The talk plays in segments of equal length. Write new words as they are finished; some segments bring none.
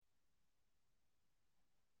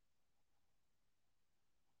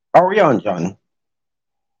Are we on, John?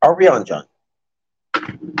 Are we on, John?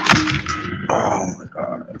 Oh my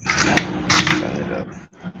God. Turn it up.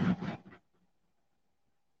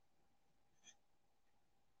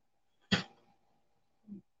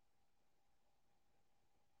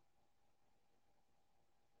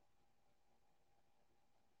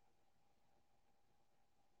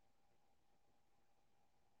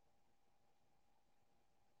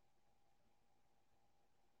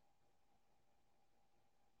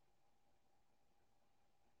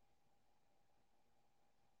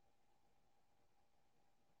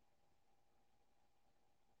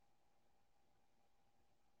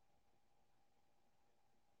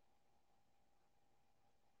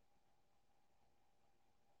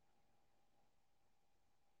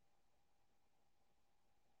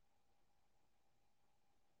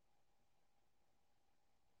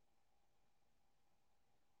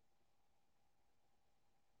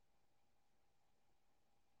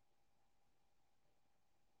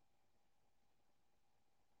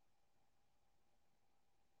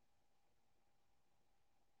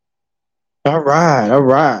 All right, all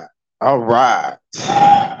right, all right.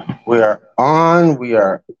 We are on. We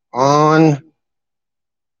are on.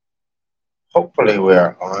 Hopefully, we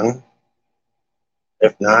are on.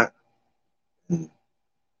 If not,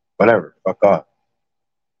 whatever. Fuck off.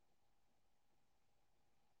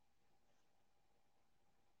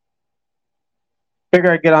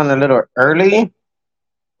 Figure I'd get on a little early,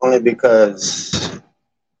 only because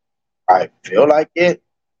I feel like it.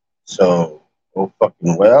 So, oh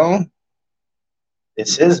fucking well.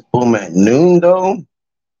 This is Boom at Noon, though.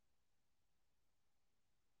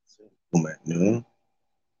 This is Boom at Noon.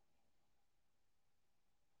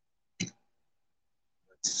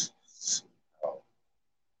 Let's see how.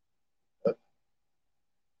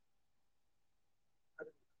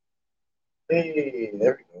 Hey,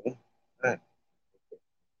 there we go. All right.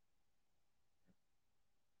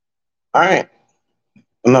 All right.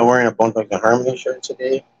 I'm not wearing a Bone Thugs and Harmony shirt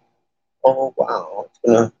today. Oh wow, it's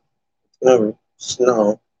gonna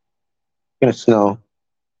snow. It's gonna snow.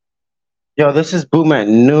 Yo, this is Boom at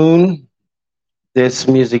Noon. This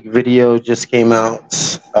music video just came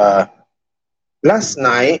out last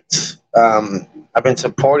night. I've been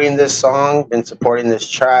supporting this song, been supporting this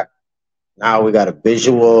track. Now we got a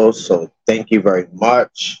visual, so thank you very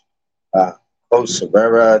much. Close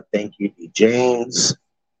Herrera, thank you to James.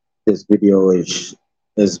 This video is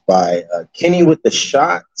by Kenny with the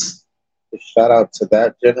Shots. Shout out to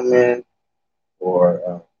that gentleman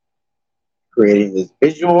for creating this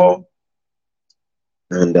visual.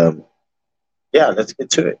 And yeah, let's get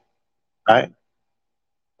to it. All right.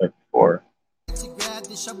 But before. Grab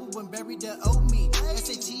the shovel and bury the old me.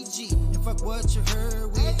 SATG. And fuck what you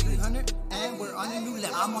heard. We're 300 and we're on a new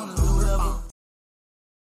level. I'm on a new level.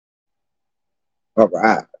 All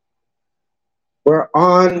right. We're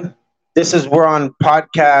on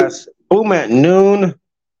podcast Boom at Noon.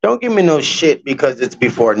 Don't give me no shit because it's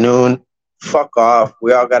before noon. Fuck off.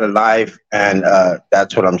 We all got a life, and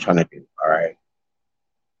that's what I'm trying to do. All right.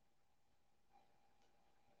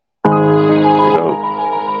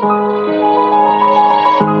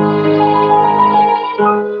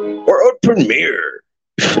 World premiere.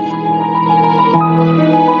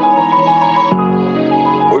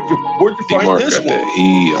 Where'd you find this one?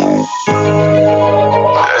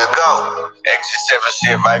 Let's go. Exit 7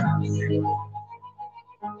 shit, baby.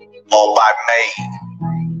 All by May.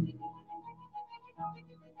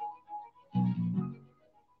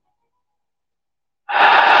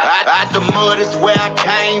 Out the mud is where I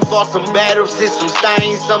came. For some battles, hit some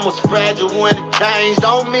stains. Some was fragile when it changed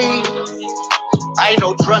on me. Ain't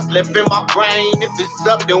no trust left in my brain. If it's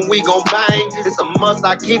up, then we gon' bang. It's a must,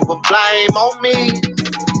 I keep a flame on me.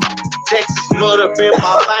 Texas mud up in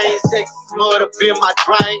my veins, Texas mud up in my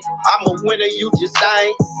drain. I'm a winner, you just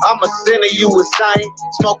ain't. I'm a sinner, you a saint.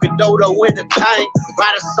 Smoking dodo in the tank.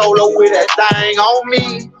 Ride a solo with that thing on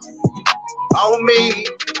me. On me.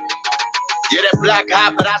 Yeah, that black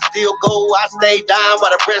hot, but I still go. I stay down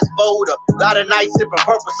by the breast folder. Lot of nights sipping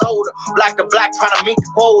purple soda. Black to black, trying to meet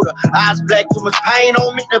the quota. Eyes black, too much pain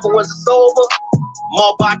on me, never was a sober.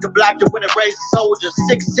 More vodka black than when it raised a soldier.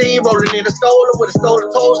 16 rolling in a stroller with a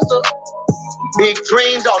stolen toaster. Big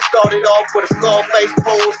dreams, all started off with a skull face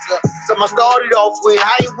poster. Some I started off with,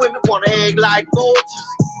 how you women want to egg like vultures.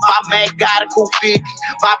 My Mac got a cool 50.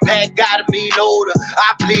 My pack got a mean odor.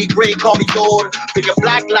 I bleed green, call me daughter. Figure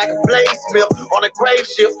black like a bladesmith on a grave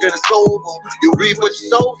shift, then it's over. You reap what you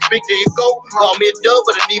sow, speak there you go. Call me a dove,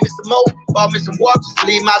 but I need me some more. Bought me some water, just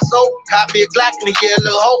leave my soul. Caught me a Glock in a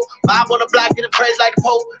yellow hole. Mom on the block, getting praise like a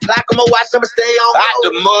pole. Like I'm watch them stay on. Out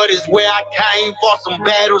the mud is where I came for some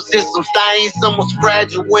battles and some stains. Some was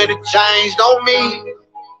fragile when it changed on me.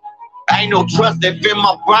 Ain't no trust left in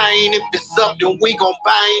my brain. If it's something we gon'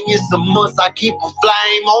 bang, it's a must. I keep a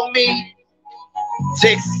flame on me.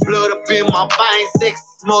 Texas blood up in my veins,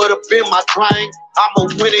 Texas mud up in my drain. I'm a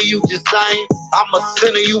winner, you just ain't. I'm a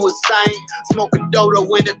sinner, you a saint. Smoking Dodo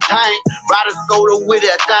in the tank. Riding soda with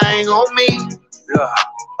that thing on me. Yeah.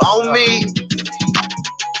 On me.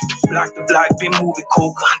 Block the block, been moving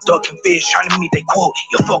coke. Ducking fish, trying to meet they quote.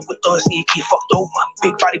 You fuck with us, you get fucked over.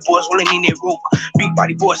 Big body boys rolling in their rope. Big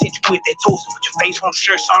body boys hit you with that toaster. Put your face on the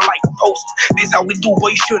shirt, sound like a poster. This how we do,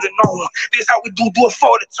 boy, you should've known. This how we do it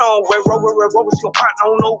for the tone. Red Rover's your partner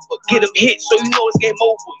on over. Get him hit, so you know it's game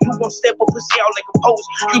over. You gon' step up and see out like a post.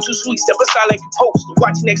 You too sweet, step aside like a post.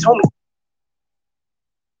 Watch next, homie.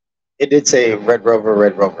 It did say Red Rover,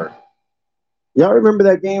 Red Rover. Y'all remember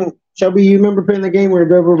that game? Shelby, you remember playing the game where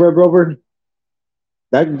Red Rover?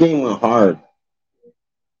 That game went hard.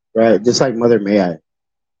 Right? Just like Mother May I.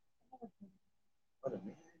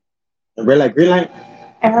 Red light, green light?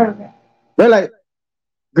 I heard of it. Red light,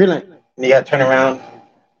 green light. And you gotta turn around.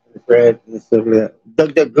 It's red and stuff like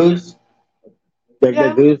that. Duck Goose?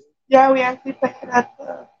 Duck Goose? Yeah, we actually played it at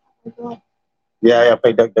the... Yeah, I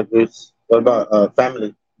played Duck Goose. What about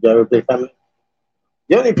Family? You ever play Family?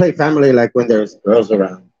 You only play Family like when there's girls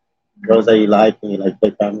around. Girls that you like and you like play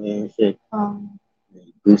Family and shit.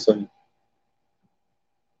 Goosing.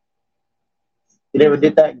 You never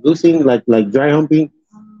did that? Goosing? Like dry humping?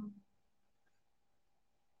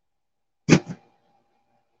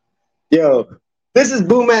 Yo, this is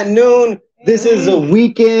Boom at Noon. This is a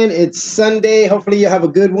weekend. It's Sunday. Hopefully you have a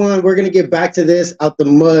good one. We're going to get back to this out the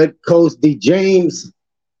mud coast. D. James.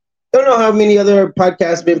 Don't know how many other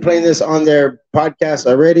podcasts been playing this on their podcast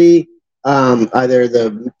already. Either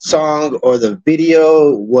the song or the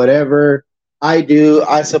video, whatever. I do.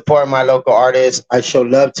 I support my local artists. I show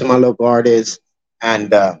love to my local artists.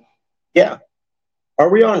 And yeah. Are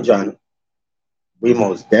we on, John? We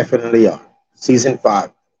most definitely are. Season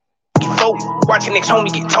 5. Watching next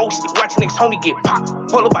homie get toasted, watching next homie get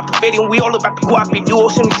popped. All about the fitting, we all about the guap. If you all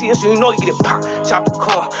see us, you know you get it popped.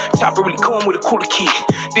 Chopper really come with a cooler kid.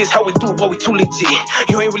 This how we do, boy, we too legit.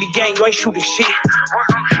 You ain't really gang, you ain't shooting shit.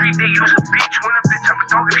 Walk on the street, they use a bitch. When a bitch, I'm a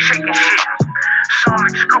dog, they shaking shit. Some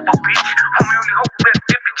like scoop a bitch. Homie only hope that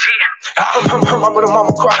different shit. I my brother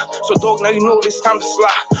mama cry. So dog, now you know it's time to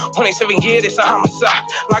slide. 27 years, it's a homicide.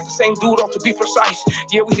 Like the same dude off to be precise.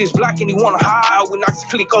 Yeah, we just black and he wanna hide. We knock his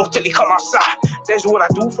click off till he come outside. That's what I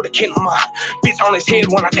do for the kid of mine. Bitch on his head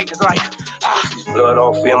when I take his life. Blood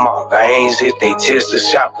off in my veins. If they test the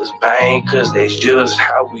shoppers bang. Cause that's just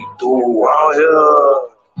how we do out here.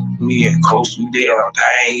 Me and Coast, we down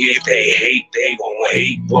dang. If they hate, they gon'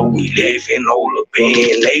 hate. But we laughing all up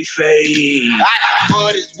in they face.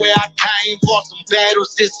 Mud is where I came for some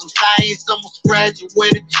battles and some stains. Some was fragile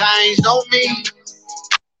when it changed on me.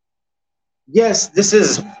 Yes, this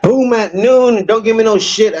is Boom at Noon. Don't give me no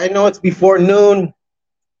shit. I know it's before noon.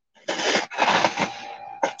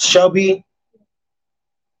 Shelby.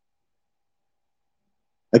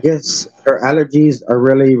 I guess her allergies are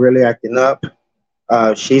really acting up.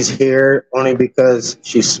 She's here only because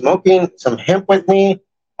she's smoking some hemp with me.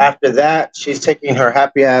 After that, she's taking her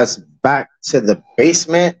happy ass back to the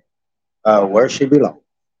basement where she belongs.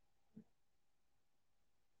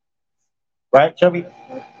 Right, Chubby?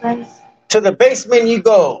 Nice. To the basement you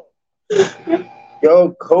go.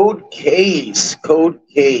 Yo, Code Case.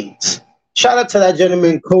 Shout out to that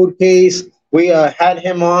gentleman, Code Case. We had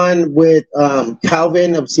him on with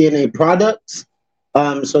Calvin of CNA Products.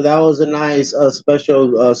 So that was a nice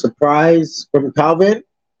special surprise from Calvin.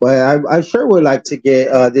 But I sure would like to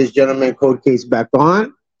get this gentleman, Code Case, back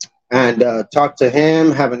on and talk to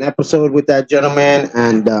him, have an episode with that gentleman,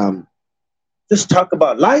 and just talk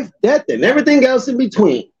about life, death, and everything else in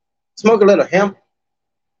between. Smoke a little hemp.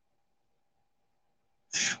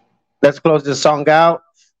 Let's close this song out.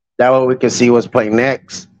 That way we can see what's playing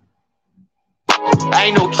next.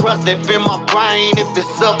 Ain't no trust left in my brain. If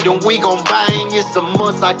it's something we gon' bang, it's a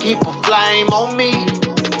must. I keep a flame on me.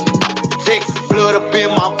 Texas blood up in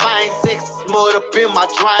my veins, Texas mud up in my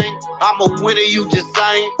drain. I'm a winner, you just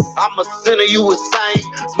ain't. I'm a sinner, you a saint.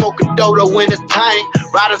 Smoking Dodo in the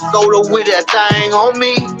tank, riding soda with that thing on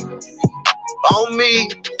me. On me.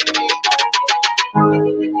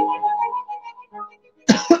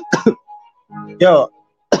 Yo,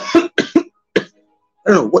 I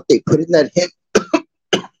don't know what they put in that hip.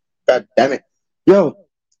 God damn it. Yo,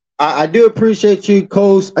 I do appreciate you,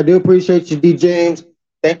 Coast. I do appreciate you, D. James.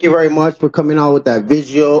 Thank you very much for coming out with that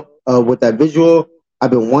visual. I've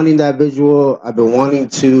been wanting that visual. I've been wanting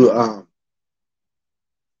to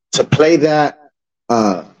play that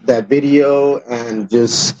video and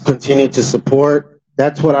just continue to support.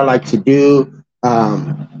 That's what I like to do.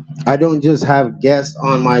 I don't just have guests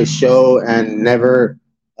on my show and you never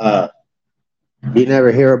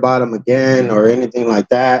hear about them again or anything like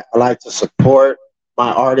that. I like to support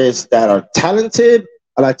my artists that are talented.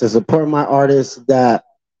 I like to support my artists that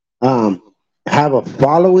have a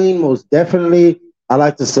following, most definitely. I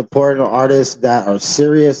like to support artists that are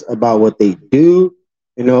serious about what they do.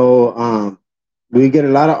 You know, we get a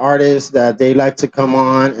lot of artists that they like to come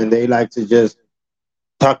on and they like to just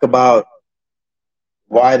talk about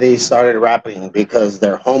why they started rapping because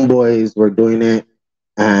their homeboys were doing it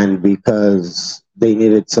and because they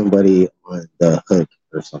needed somebody on the hook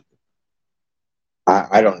or something.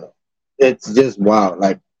 I don't know. It's just wild.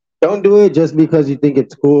 Like, don't do it just because you think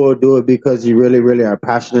it's cool. Do it because you really, really are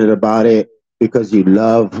passionate about it, because you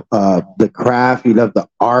love the craft, you love the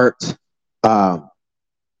art. What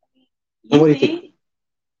do you think?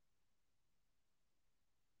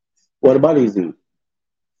 What about Easy?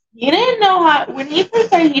 He didn't know how, when he first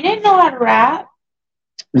started, he didn't know how to rap.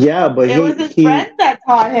 Yeah, but it was his friends that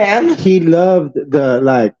taught him. He loved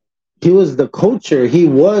he was the culture. He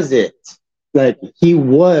was it. Like, he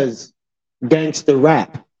was gangster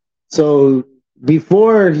rap. So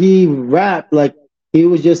before he rapped, like, he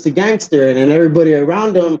was just a gangster, and then everybody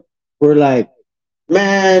around him were like,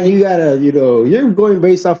 man, you gotta, you're going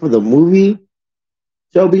based off of the movie,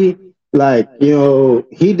 Shelby. Like,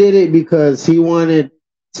 he did it because he wanted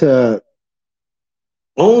to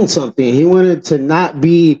own something. He wanted to not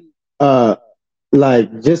be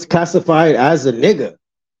just classified as a nigga.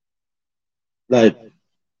 Like,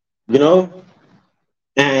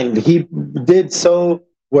 and he did so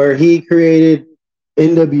where he created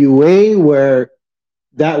NWA, where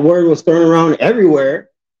that word was thrown around everywhere.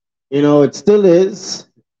 It still is.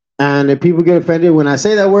 And if people get offended when I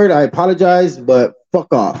say that word, I apologize, but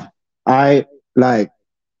fuck off. I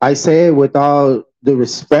say it with all the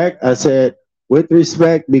respect. I said with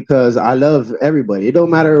respect because I love everybody. It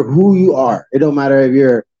don't matter who you are. It don't matter if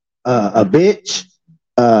you're a bitch.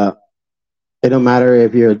 It don't matter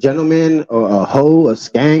if you're a gentleman or a hoe, a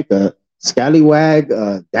skank, a scallywag,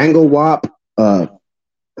 a danglewop, a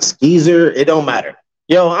skeezer. It don't matter.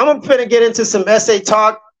 Yo, I'm finna get into some essay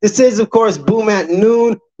talk. This is, of course, Boom at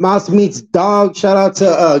Noon. Mouse Meets Dog. Shout out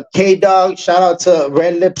to K-Dog. Shout out to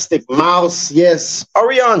Red Lipstick Mouse. Yes. Are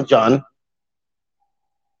we on, John?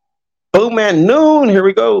 Boom at Noon. Here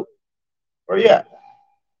we go. Where you at?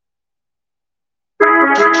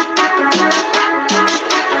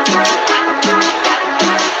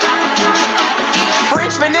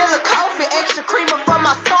 French vanilla coffee, extra creamer from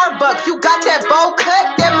my Starbucks. You got that bowl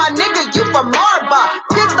cut, then my nigga, you from Marbach.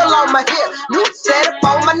 Pistol on my hip, new setup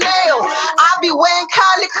on my nails. I be wearing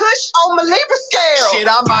Kylie Kush on my Libra scale. Shit,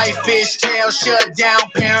 I might fishtail, shut down,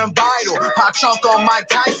 parent vital. Pop trunk on Mike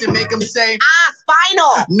Tyson, make him say,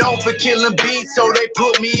 spinal. Known for killing beats, so they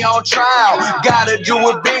put me on trial. Gotta do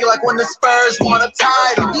it big, like when the Spurs won a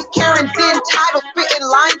title. These Karens entitled, spitting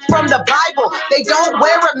lines from the Bible. They don't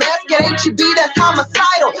wear a mask at HEB, that's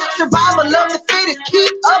homicidal. Survival of the fittest,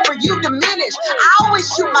 keep up or you diminish. I always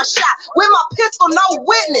shoot my shot with my pistol, no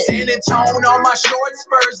witness. San Antone on my short,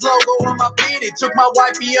 Spurs logo on my fitted. Took my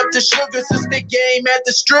wifey up to Sugar, since the game at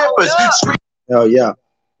the strippers. Oh, yeah.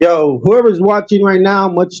 Yo, whoever's watching right now,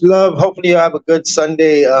 much love. Hopefully you have a good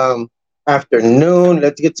Sunday afternoon.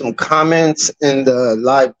 Let's get some comments in the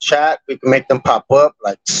live chat. We can make them pop up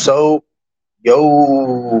like so.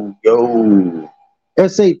 Yo.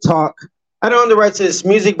 Essay talk. I don't own the rights to this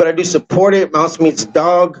music, but I do support it. Mouse Meets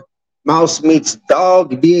Dog. Mouse Meets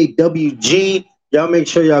Dog. DAWG. Y'all make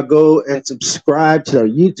sure y'all go and subscribe to our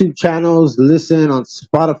YouTube channels. Listen on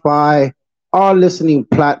Spotify. All listening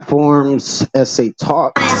platforms. Essay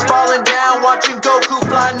talk. Trees falling down, watching Goku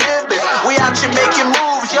fly nimbus. We out here making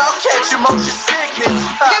moves, y'all catch motion sickness.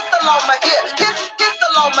 Pistol on my hip,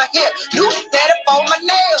 pistol on my hip. You set up on my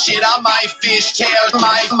nails. Shit, I might fishtail,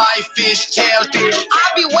 my fishtail.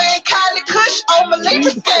 I be wearing Kylie Kush on my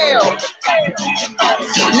Libra scale.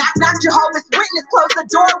 Knock Jehovah's Witness, close the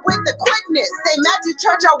door with the quickness. Say Matthew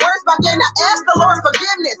Church our words by getting I ask the Lord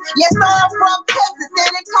forgiveness. Yes, sir, I'm from Texas,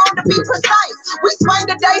 San Antonio to be precise. We swing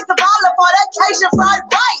the days of olive for that Cajun fried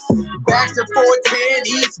rice. back to 410,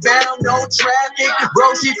 eastbound, no traffic.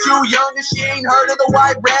 Bro, she too young and she ain't heard of the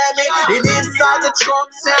white rabbit. And inside the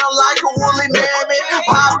trunk sound like a woolly mammoth.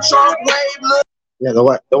 Pop trunk wave, look. Yeah, the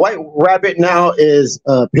white rabbit now is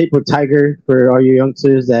Paper Tiger for all you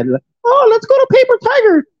youngsters that like, oh, let's go to Paper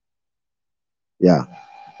Tiger. Yeah,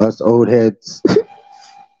 us old heads.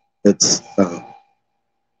 It's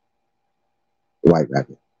white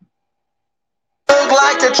rabbit. Look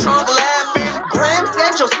like the trunk laughing. Graham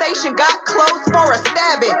Central Station got closed for a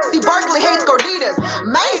stabbing. See, Berkeley hates gorditas.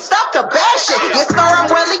 Maine stop the bashing. Yes, sir, I'm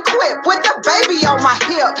well equipped with the baby on my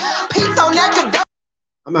hip. Peace on that.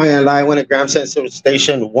 I'm not gonna lie, I went to Graham Central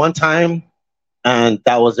Station one time, and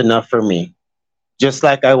that was enough for me. Just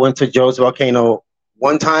like I went to Joe's Volcano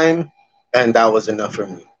one time, and that was enough for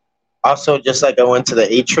me. Also, just like I went to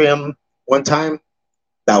the Atrium one time,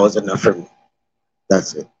 that was enough for me.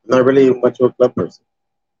 That's it. I'm not really much of a club person.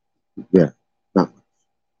 Yeah, not much.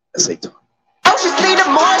 That's it. Don't you see the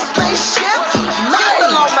Mars spaceship?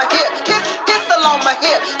 Pistol on my hip, pistol on my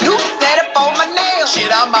hip. You set it for my nails.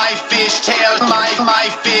 Shit, I might fishtail, my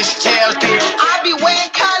fishtail. I be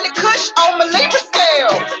wearing Kylie Kush on my Libra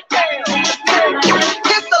scale.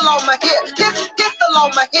 Pistol on my hip, pistol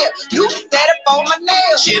on my hip. You set it for my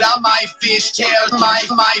nails. Shit, I might fishtail, my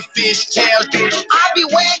fishtail. I be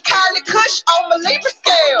wearing Kylie Kush on my Libra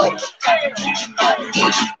scale.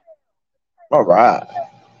 All right.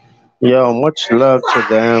 Yo, much love to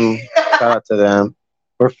them. Shout out to them.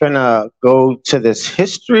 We're finna go to this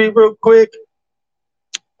history real quick.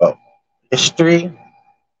 Oh, history.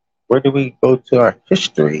 Where do we go to our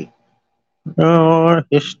history? Our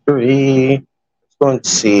history. Let's go and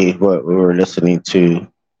see what we were listening to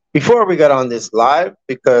before we got on this live,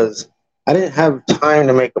 because I didn't have time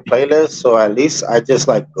to make a playlist. So at least I just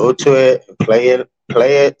like go to it and play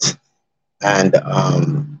it, and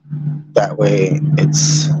that way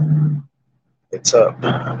it's up.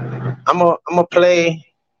 I'm gonna play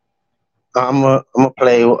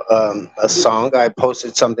a song. I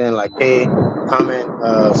posted something like, hey, comment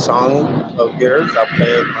a song of yours. I'll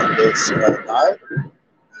play it on this live.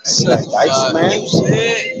 Like Iceman,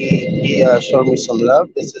 he showed me some love.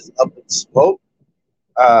 This is Up in Smoke,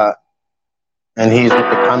 and he's with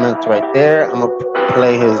the comments right there. I'm gonna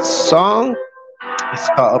play his song. It's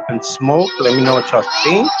called Up in Smoke. Let me know what y'all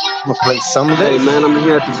think. I'm gonna play some of it. Hey man, I'm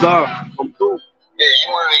here at the bar. I'm through. Yeah, you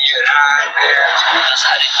wanna get high, man? That's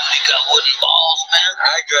how they got wooden balls, man.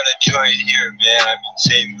 I got a joint here, man. I've been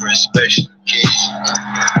saving for a special occasion.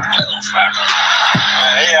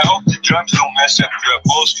 Hey, I hope the drums don't mess up your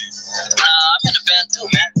upholstery. Nah, I'm in the band too,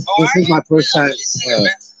 man. Oh, This is my first time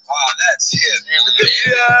wow, that's it.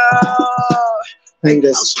 Yeah. playing I'm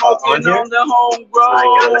this smoking on the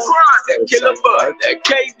homegrown, that killer bud, that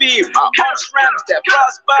KB, my arms rams, that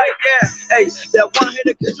frostbite, yeah. Hey, that one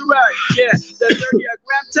hitter catch you right, yeah. That 30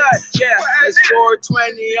 gram tight, yeah. That's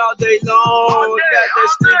 420 all day long.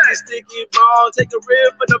 Got that sticky bone, take a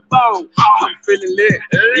rib for the bone. I'm feeling lit,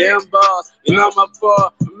 yeah, I'm boss. You know my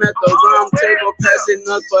fault. I'm at the round table passing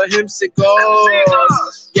up for him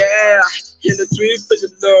cigars. Yeah, in the tree for your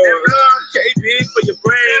love, KB for your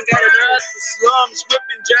brain, got it us the slums,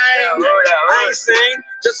 whipping Jane. I ain't saying,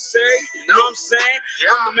 just say, you know what I'm saying?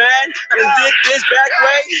 I'm the man, I done did this back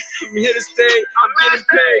way. I'm here to stay, I'm getting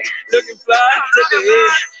paid, looking fly, take a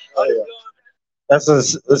hit. Oh, yeah. That's a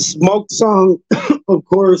smoke song. Of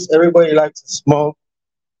course, everybody likes to smoke.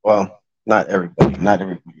 Well, not everybody. Not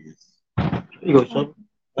everybody is. Here you go, Sean.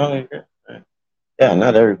 No, you're good. Right. Yeah,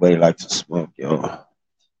 not everybody likes to smoke, yo.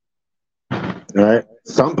 Right?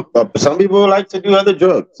 Some people like to do other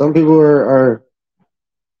drugs. Some people are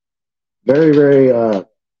very, very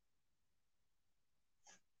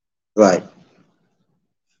like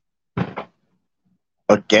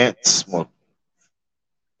against smoking.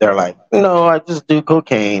 They're like, no, I just do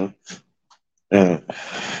cocaine. And,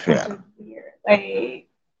 yeah. Like,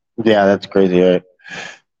 Yeah, that's crazy, right?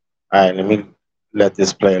 All right, let me let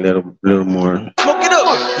this play a little more. Smoke it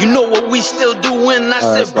up. You know what we still doing. I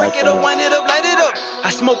said break it up, wind it up, light it up.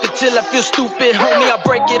 I smoke it till I feel stupid, homie. I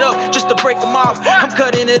break it up just to break them off. I'm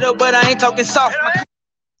cutting it up, but I ain't talking soft.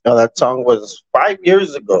 No, that song was 5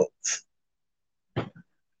 years ago.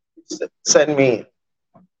 Send me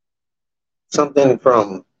something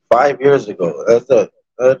from 5 years ago.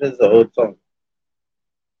 That is an old song.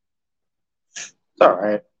 It's all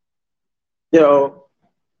right. You know,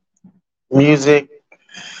 music,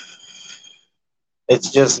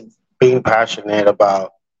 it's just being passionate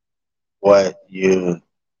about what you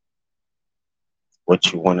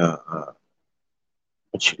wanna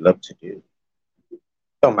what you love to do.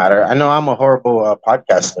 Don't matter. I know I'm a horrible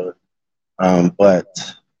podcaster, but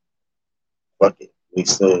fuck it, we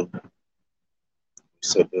still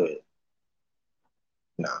still do it.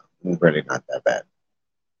 No, I'm really not that bad.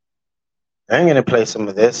 I'm gonna play some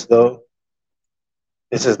of this though.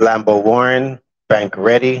 This is Lambo Warren, Bank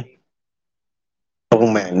Ready,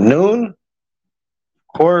 Boom at Noon.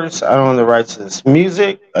 Of course, I own the rights to this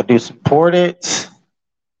music. I do support it.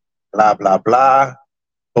 Blah blah blah.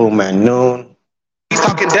 Boom at Noon. He's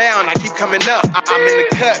talking down, I keep coming up. I'm in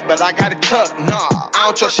the cut, but I got it tucked. Nah, I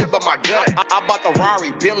don't trust shit but my gut. I bought the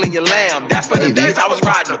Rari, billing your lamb. That's for the days I was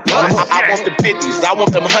riding the bus. I want the 50s, I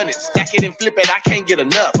want them hundreds. Stack it and flip it, I can't get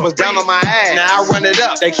enough. Was down on my ass, now I run it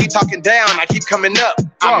up. They keep talking down, I keep coming up.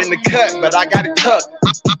 I'm in the cut, but I got it tucked.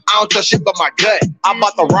 I don't trust shit but my gut. I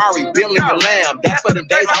bought the Rari, billing your lamb. That's for them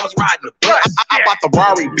days I was riding the bus. I bought the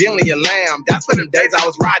Rari, billing your lamb. That's for them days I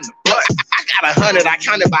was riding the bus. I got 100, I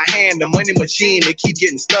counted by hand. The money machine, it keep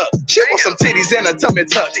getting stuck. She want some titties and a tummy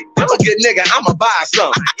tuck. I'm a good nigga, I'ma buy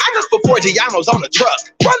some. I just put 4 Gianos on the truck.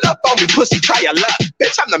 Run up on me, pussy, try your luck.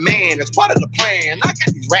 Bitch, I'm the man, it's part of the plan. I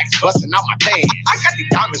got these racks busting out my pants. I got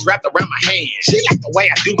these diamonds wrapped around my hand. She like the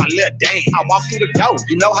way I do my little dance. I walk through the door,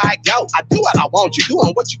 you know how I go. I do what I want, you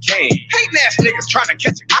doing what you can. Hating ass niggas trying to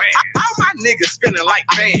catch a grand. All my niggas spinning like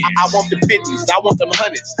fans. I want the 50s, I want them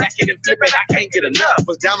hundreds. Stack it and flip it, I can't get enough.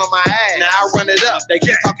 Was down on my ass, now I run it up. They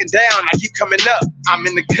keep talking down, I keep coming up. I'm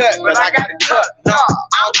in the cut, but I got it tucked. Nah,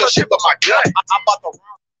 I don't trust shit but my gut. I'm about to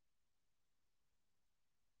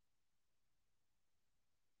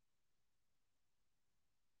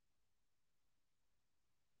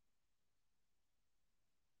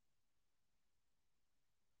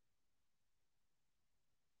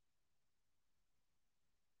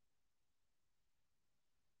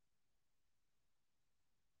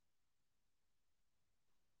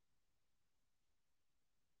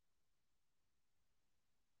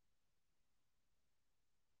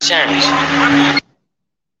change.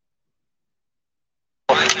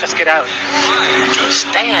 Let's get out.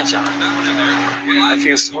 Stand, y'all. I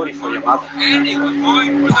feel sorry for your mother. Andy was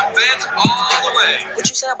going for the fence all the way. What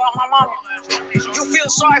you say about my mama? You feel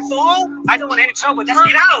sorry for who? I don't want any trouble. Let's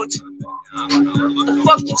get out. What the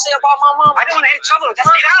fuck you say about my mama? I don't want any trouble. Let's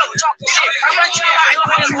get out. Talk to shit. I'm right here. I don't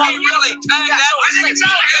want any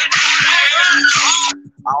trouble.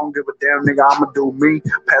 I don't give a damn, nigga, I'ma do me.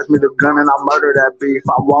 Pass me the gun and I murder that beef.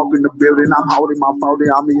 I walk in the building, I'm holding my 40,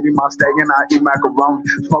 I'm eating my steak and I eat macaroni.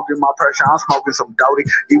 Smoking my pressure, I'm smoking some doty.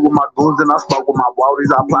 Eat with my goons and I smoke with my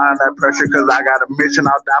wallies. I'm applying that pressure cause I got a mission.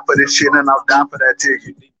 I'll die for this shit and I'll die for that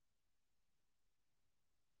ticket.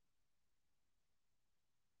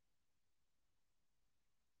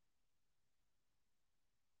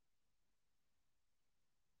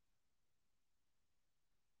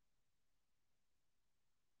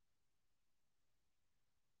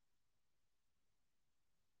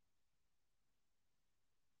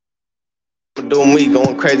 Doing me,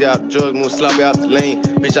 going crazy out the drugs, move sloppy out the lane.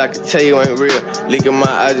 Bitch, I can tell you ain't real. Look in my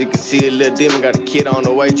eyes, you can see a little demon. Got a kid on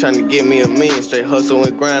the way trying to get me a million. Straight hustle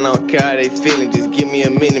and grind, I don't care how they feeling. Just give me a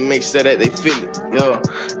minute, make sure that they feel it. Yo.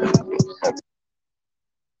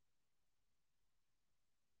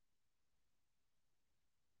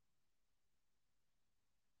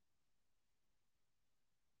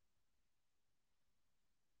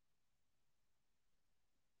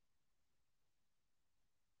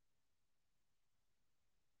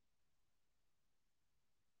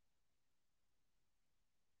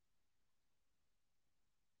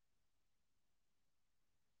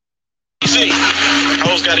 See,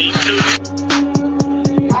 hoes gotta eat too.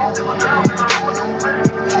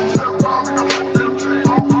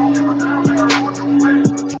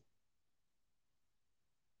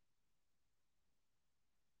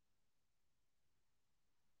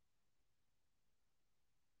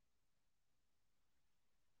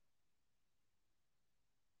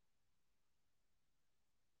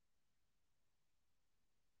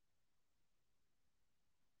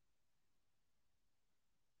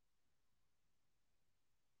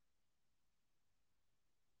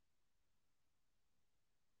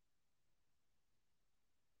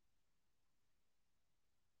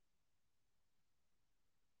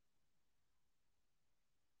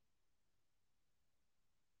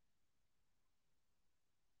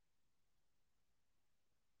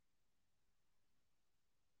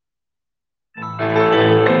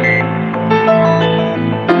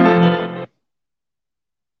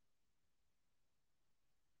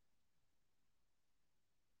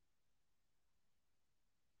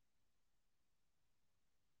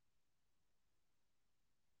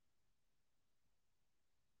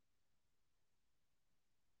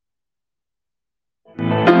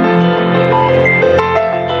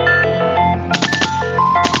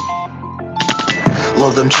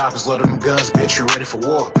 Load them choppers, load them guns, bitch, you ready for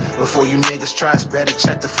war. Before you niggas try, better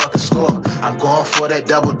check the fucking score. I'm going for that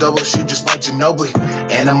double-double shoot just like Ginobili.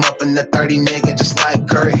 And I'm up in the 30, nigga, just like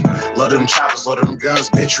Curry. Load them choppers, load them guns,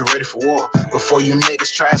 bitch, you ready for war. Before you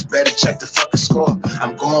niggas try, better check the fucking score.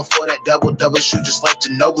 I'm going for that double-double shoot just like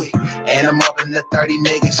Ginobili. And I'm up in the 30,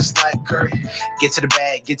 niggas, just like Curry. Get to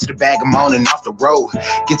the bag, I'm on and off the road.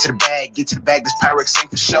 Get to the bag, this Pyrex ain't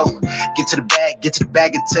for show. Get to the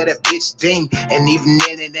bag, and tell that bitch ding. And even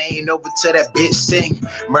then, it ain't over till that bitch sing.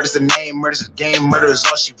 Murder's the name, murder's the game, murder is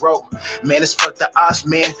all she wrote. Man, it's fuck the odds,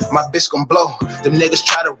 man, my bitch gon' blow. Them niggas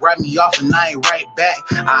try to write me off and I ain't right back.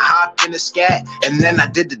 I hopped in the scat, and then I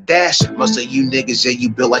did the dash. Most of you niggas, yeah, you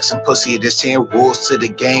built like some pussy. There's 10 rules to the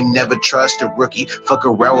game, never trust a rookie. Fuck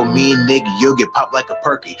around with me, nigga, you'll get popped like a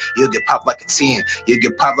perky. You'll get popped like a 10, you'll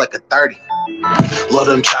get popped like a 30. Load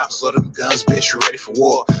them choppers, load them guns, bitch, you ready for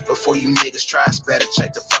war. Before you niggas try, better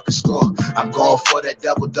check the fucking score. I'm going for that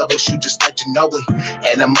double-double shoot just like Ginobili.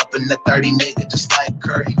 And I'm up in the 30, nigga, just like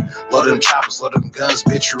Curry. Load them choppers, load them guns,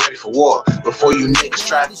 bitch, you ready for war. Before you niggas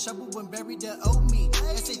try.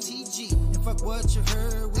 SATG, and fuck what you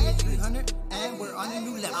heard, we're 300, and we're on a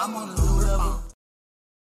new level. I'm on a new level.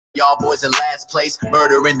 Y'all boys in last place,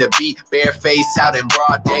 murder in the beat, bare face out in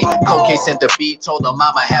broad day. Cocaine sent the beat, told her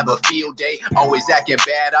mama have a field day. Always acting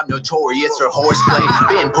bad, I'm notorious for horseplay.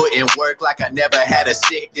 Been putting work like I never had a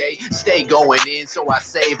sick day. Stay going in, so I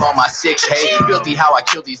save all my sick hay. Filthy how I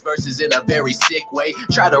kill these verses in a very sick way.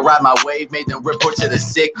 Try to ride my wave, made them report to the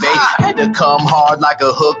sick bay. Had to come hard like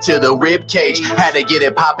a hook to the rib cage. Had to get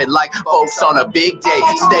it popping like folks on a big day.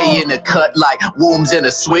 Stay in the cut like wombs in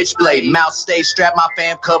a switchblade. Mouth stay strapped, my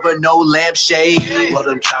fam cover. No lampshade. Load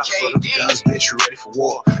them choppers, load them guns, bitch, you ready for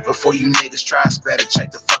war. Before you niggas try, better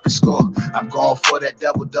check the fucking score. I'm going for that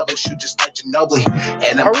double-double shoot just like Ginobili.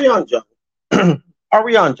 And Are we on, John? Are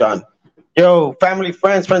we on, John? Yo, family,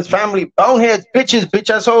 friends, family, boneheads, bitches,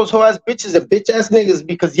 bitch-ass hoes, hoe-ass bitches, and bitch-ass niggas,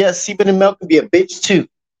 because yes, seeping and milk can be a bitch too.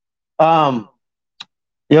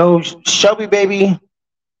 Yo, Shelby, baby,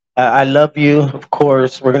 I love you, of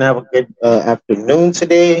course. We're going to have a good afternoon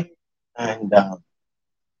today. And,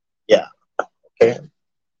 yeah, okay.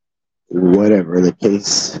 Whatever the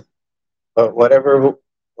case, but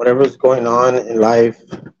whatever's going on in life,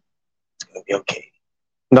 it's gonna be okay.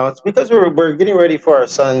 No, it's because we're getting ready for our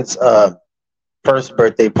son's first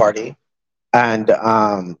birthday party, and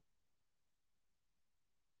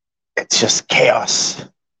it's just chaos.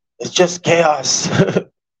 It's just chaos.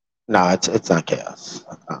 No, it's not chaos.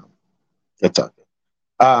 It's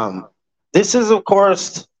okay. This is, of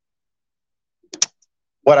course,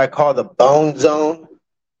 what I call the Bone Zone,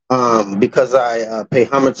 because I pay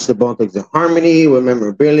homage to Bone Thugs and Harmony with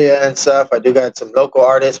memorabilia and stuff. I do got some local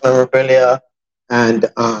artist memorabilia, and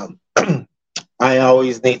I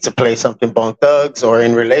always need to play something Bone Thugs or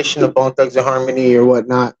in relation to Bone Thugs and Harmony or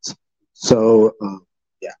whatnot. So,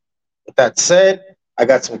 yeah. With that said, I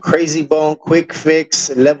got some Crazy Bone Quick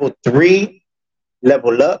Fix Level 3,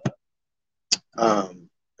 Level Up, and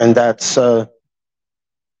that's all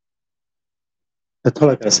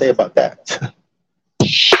I can say about that.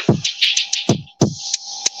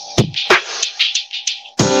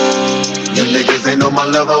 You niggas ain't on my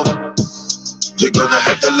level. You're gonna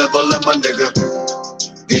have to level up, my nigga.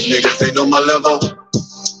 These niggas ain't on my level.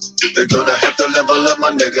 They're gonna have to level up,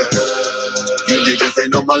 my nigga. You niggas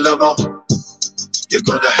ain't on my level. You're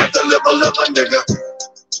gonna have to level up, my nigga.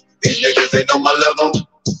 These niggas ain't on my level.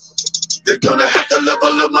 They're gonna have to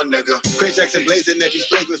level up, my nigga. Craig Jackson blazing at these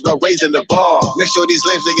sprinklers while raising the bar. Make sure these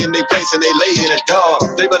lames are in their place and they lay in the dark.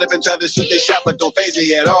 They better been trying to shoot their shot, but don't phase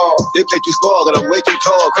me at all. They play too small, and I'm way too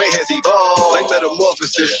tall. Craig has evolved like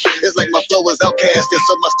metamorphosis. It's like my flow is outcast, and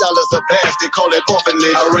so my style is a bash. They call it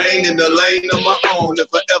orphanage. I reign in the lane of my own, and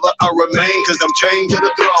forever I remain, cause I'm chained to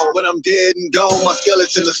the throne. When I'm dead and gone, my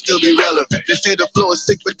skeleton will still be relevant. They say the flow is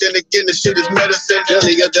sick, but then again, the shit is medicine.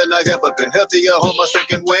 Healthier than I ever been, healthier on my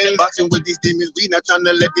second win. Boxing with these demons, we not trying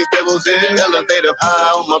to let these devils in. Elevate up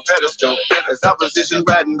high on my pedestal. As opposition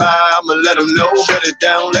riding by, I'ma let them know. Shut it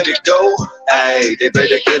down, let it go. Hey, they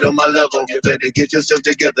better get on my level. You better get yourself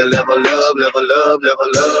together. Level up, level up,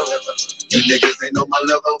 level up. You niggas ain't on my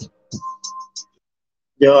level.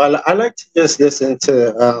 Yo, I like to just listen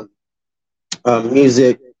to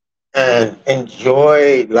music and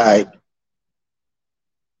enjoy, like,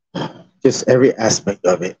 just every aspect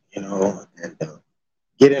of it, you know, and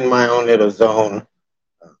get in my own little zone.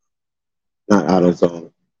 Not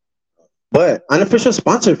AutoZone, but unofficial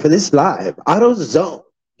sponsor for this live, AutoZone.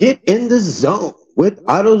 Get in the zone with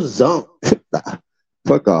AutoZone.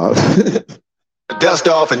 Fuck off. Dust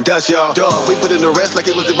off and dust y'all. Dog, we put in the rest like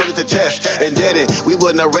it was ready to test. And did it. We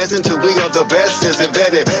wouldn't arrest until we are the best. Just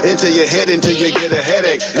embedded into your head until you get a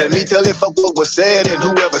headache. Let me tell you fuck what was said and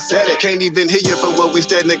whoever said it. Can't even hear you for what we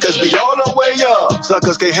standing cause we all the way up.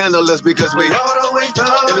 Suckers can't handle us because we all the way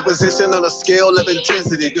up. In a position on a scale of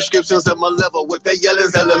intensity. Descriptions of my level with they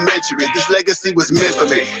yelling's elementary. This legacy was meant for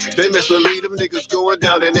me. They mess with me, them niggas going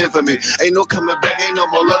down in infamy. Ain't no coming back, ain't no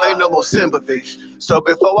more love, ain't no more sympathy. So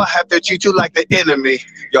before I have to treat you like the enemy,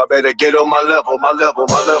 y'all better get on my level, my level,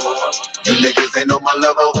 my level. You niggas ain't on my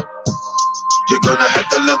level. You're gonna have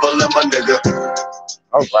to level up, my nigga.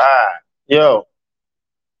 All right. Yo.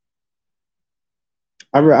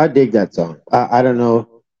 I dig that song. I don't know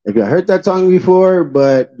if you heard that song before,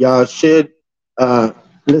 but y'all should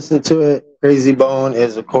listen to it. Crazy Bone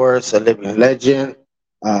is, of course, a living legend.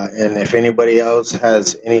 And if anybody else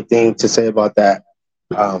has anything to say about that,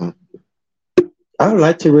 I would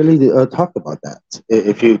like to really talk about that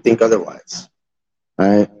if you think otherwise.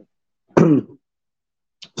 All right.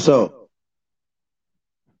 So,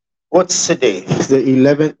 what's today? It's the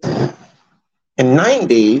 11th. In 9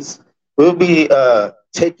 days, we'll be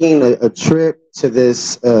taking a trip to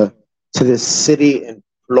this city in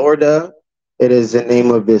Florida. It is the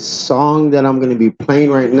name of this song that I'm going to be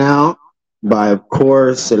playing right now by, of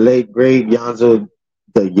course, the late great Yonzo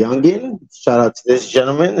the Youngin. Shout out to this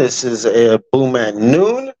gentleman. This is a Boom at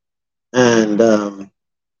Noon. And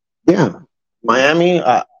yeah, Miami,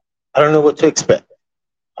 I don't know what to expect.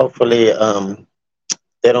 Hopefully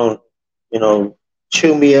they don't,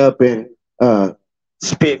 chew me up and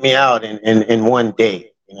spit me out in one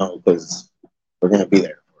day, because we're going to be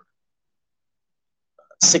there for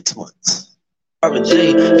 6 months.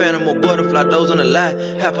 G, phantom or butterfly, those on the line.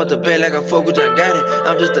 Half out the bed like I fuck with John Gotti.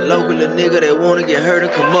 I'm just a local little nigga that wanna get hurt and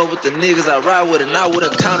come up with the niggas I ride with. And I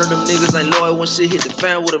would've counted them niggas ain't loyal when shit hit the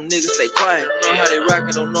fan with them niggas stay quiet. Know how they rockin',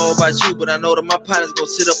 don't know about you, but I know that my partners gon'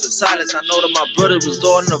 sit up in silence. I know that my brother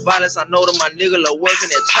resorting to violence. I know that my nigga love working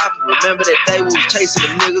at Chopper. Remember that day we was chasing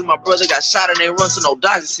them niggas. My brother got shot and they run to no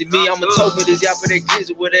doctor. See me, I'm a token, this yapper that gives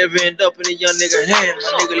it, whatever end up in a young nigga hand.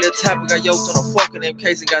 My nigga Lil Tapper got yoked on a fucking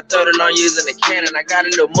case and got 30 long years in the can. And I got a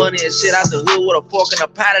little money and shit out the hood with a fork and a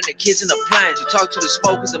pot in the kitchen appliance. You talk to the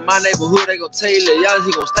smokers in my neighborhood, they gon' tell you that y'all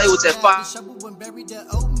he gon' stay with that fire.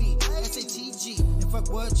 SATG, and fuck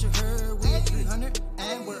what you heard. We at 300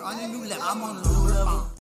 and we're on a new level. I'm on a new level.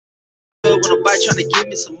 When a bite trying to give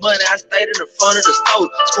me some money, I stayed in the front of the store.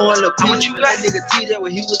 Scoring little peach. That nigga TJ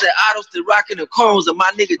when he was at Auto still rocking the corns, and my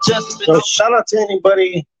nigga Justin. So shout out to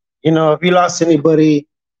anybody, if you lost anybody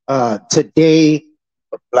today,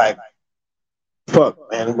 like, fuck,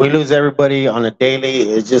 man, we lose everybody on a daily.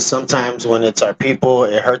 It's just sometimes when it's our people,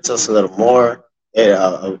 it hurts us a little more.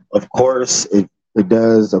 Of course, it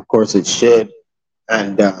does. Of course, it should.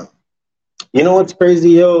 And you know what's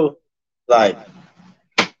crazy, yo? Like,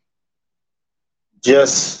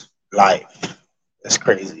 just life. It's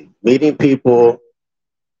crazy. Meeting people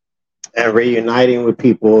and reuniting with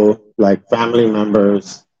people, like family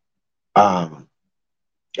members.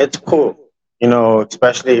 It's cool,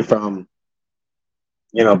 especially from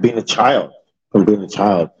being a child, but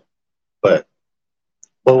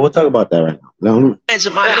we'll talk about that right now. I'm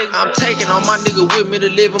taking all my nigga with me to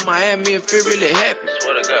live in Miami and feel really happy.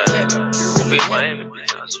 Swear to God, we'll be in Miami.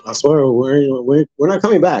 I swear we're not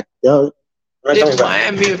coming back, yo. Live in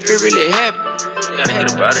Miami and feel really happy. Gotta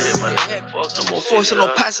get about it, man. No more forcing,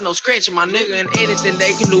 no passing, no scratching, my nigga. And anything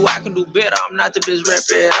they can do, I can do better. I'm not the best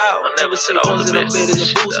rapper at all. I never said I was better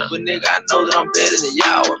than Boosie, but nigga, I know that I'm better than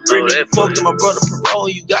y'all. I'm bringing fuck to my brother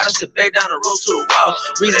parole. You gotta sit back down the road to the wall.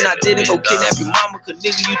 Reason I didn't go kidnap your mama, cause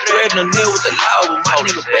nigga, you threatening a nigga with the law. But my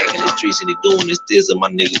nigga back in the streets and he doing this still, so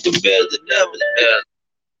my nigga been better than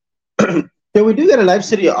ever. Yeah, we do get a Live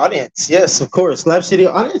City audience. Yes, of course. Live City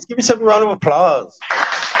audience, give yourself a round of applause.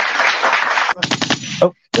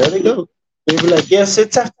 Oh, there they go. They be like, yes,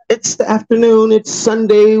 it's the afternoon. It's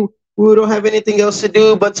Sunday. We don't have anything else to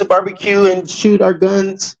do but to barbecue and shoot our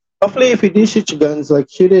guns. Hopefully, if you do shoot your guns, like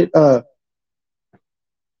shoot it,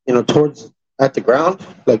 towards at the ground.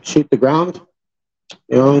 Like shoot the ground.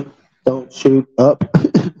 Don't shoot up.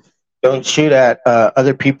 Don't shoot at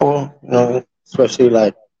other people. Especially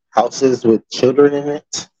like houses with children in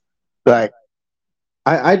it. Like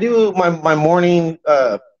I do my morning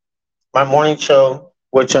show,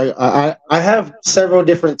 which I have several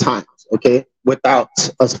different times, okay, without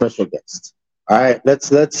a special guest. All right,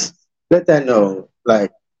 let's let that know.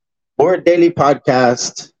 Like, we're a daily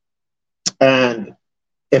podcast, and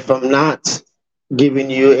if I'm not giving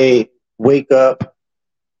you a wake up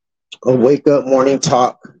morning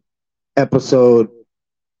talk episode,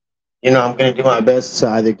 I'm going to do my best to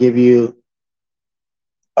either give you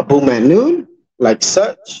a Boom at Noon, like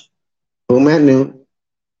such, Boom at Noon,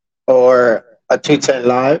 or a 210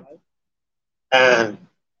 Live. And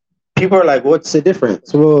people are like, what's the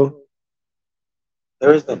difference? Well,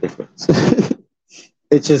 there is no difference.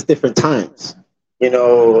 It's just different times,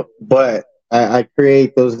 but I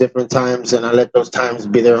create those different times and I let those times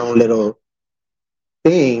be their own little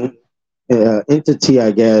thing, entity,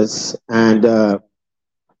 I guess. And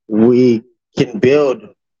we can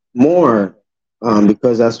build more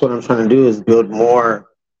because that's what I'm trying to do is build more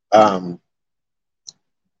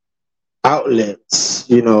outlets,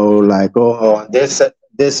 like, on this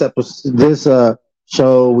episode, this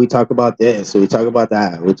show, we talk about this, we talk about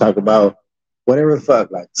that, we talk about whatever the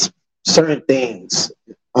fuck, like certain things.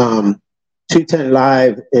 210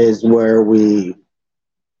 Live is where we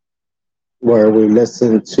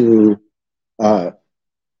listen to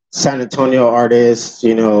San Antonio artists.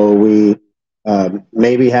 We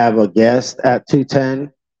maybe have a guest at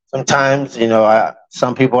 210 sometimes.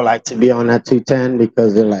 Some people like to be on that 210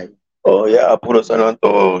 because they're like, oh yeah, puro San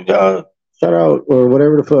Antonio, yeah, shout out, or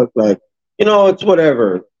whatever the fuck, like, it's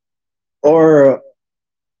whatever. Or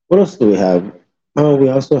what else do we have? Oh, we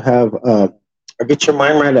also have Get Your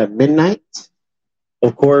Mind Right at Midnight.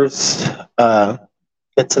 Of course,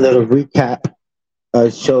 it's a little recap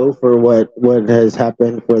show for what has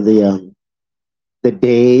happened for the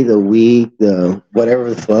day, the week, the whatever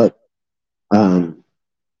the fuck.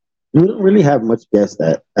 We don't really have much guests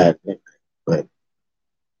at midnight, but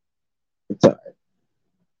it's all right.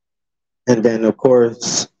 And then, of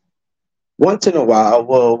course, once in a while,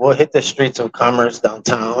 we'll hit the streets of Commerce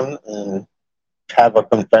downtown and have a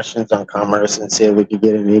Confessions on Commerce and see if we could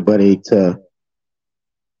get anybody to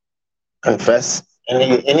confess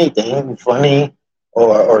anything funny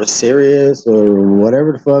or serious or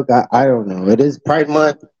whatever the fuck. I don't know. It is Pride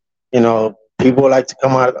Month. People like to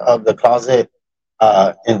come out of the closet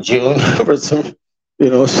in June for some,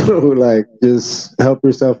 so like just help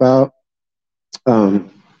yourself out.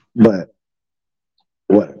 But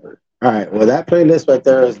whatever. All right. Well, that playlist right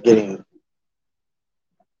there is getting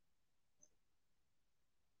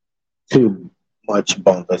too much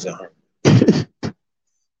Bone Thugs and Harmony.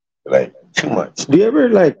 Like too much. Do you ever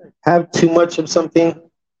like have too much of something?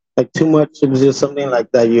 Like too much of just something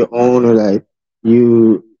like that you own, or like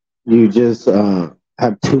you just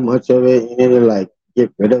have too much of it. You need to like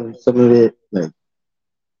get rid of some of it. Like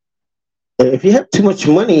if you have too much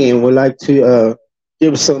money and would like to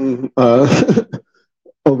give some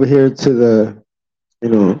over here to the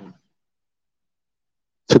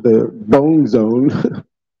to the Bone Zone.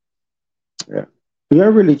 Yeah, we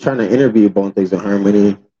are really trying to interview Bone Thugs and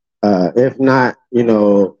Harmony. If not,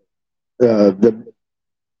 the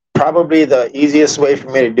probably the easiest way for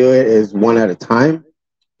me to do it is one at a time.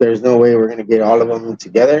 There's no way we're going to get all of them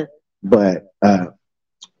together, but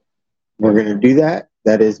we're going to do that.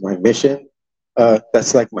 That is my mission.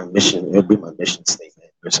 That's like my mission. It'll be my mission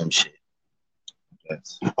statement or some shit.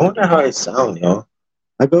 Yes. I wonder how I sound, yo.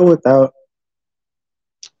 I go without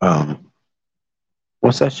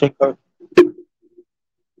what's that shit called?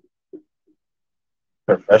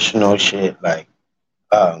 Professional shit, like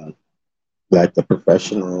the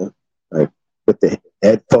professional, like with the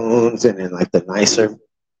headphones and then like the nicer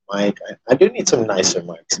mic. I do need some nicer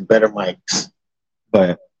mics, better mics.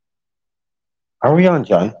 But are we on,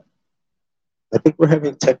 John? I think we're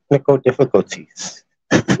having technical difficulties.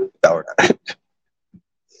 No, we're not.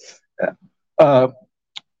 Yeah.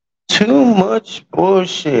 Too much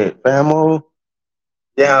bullshit, famo.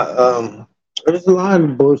 Yeah, there's a lot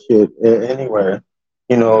of bullshit anywhere,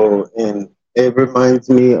 and it reminds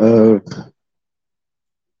me of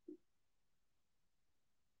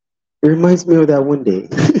that one day.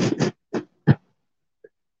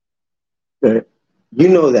 You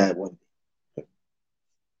know that one day.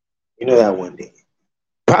 You know that one day.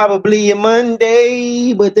 Probably a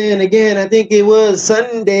Monday, but then again, I think it was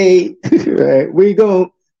Sunday. Right? We gonna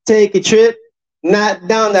take a trip, not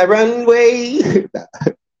down that runway.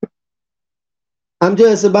 I'm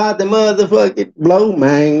just about to motherfucking blow,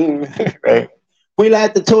 man. Right? We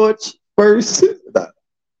light the torch first.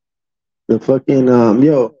 The fucking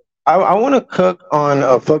yo, I want to cook on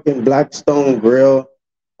a fucking Blackstone grill,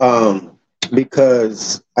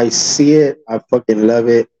 because I see it, I fucking love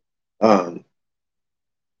it.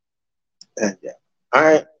 And yeah. All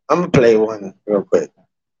right, I'm gonna play one real quick.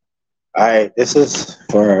 All right, this is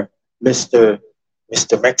for Mr.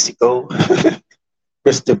 Mexico,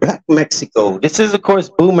 Mr. Black Mexico. This is of course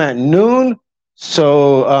Boom at Noon.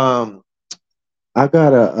 So I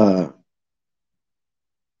gotta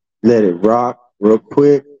let it rock real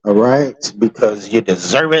quick, all right, because you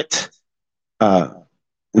deserve it.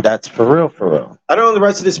 That's for real, for real. I don't know the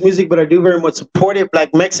rest of this music, but I do very much support it.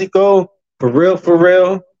 Black Mexico, for real, for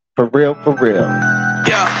real, for real, for real.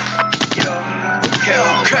 Yeah.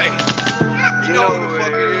 Okay. You know what the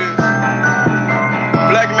fuck it is.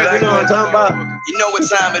 Black Mexico. You know what I'm talking about? You know what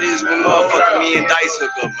time it is when motherfucking me and Dice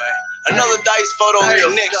hook up, man. Another Dice photo here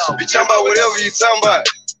next. Be talking about whatever you talking about.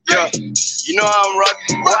 Yeah. You know how I'm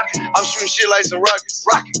rocking. I'm shooting shit like some rockets.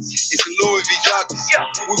 It's a Louis V jockers.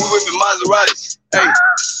 We whipping Maseratis. Hey,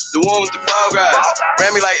 the one with the fall guys.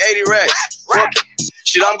 Ran me like 80 racks. Fuck it.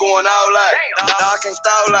 Shit, I'm going all out. Now I can't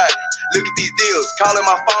stall out. Look at these deals. Calling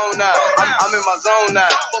my phone now. I'm in my zone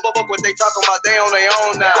now. Fuck what they talking about. They on their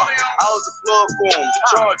own now. I was the plug for them, the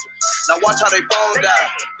charger. Now watch how they phone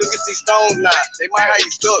die. Look at these stones now. They might have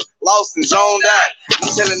you stuck, lost and zoned out.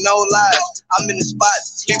 I'm telling no lies. I'm in the spot,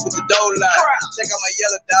 sleep with the dough line. Check out my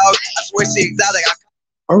yellow dog. I swear she exotic.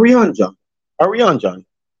 Are we on, John? Are we on, John?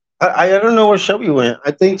 I don't know where Shelby went.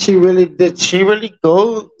 I think she did she really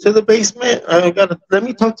go to the basement? Let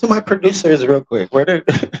me talk to my producers real quick. Where did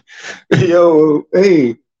yo,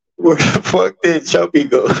 hey, where the fuck did Shelby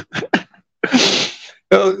go?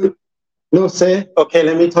 No, say okay,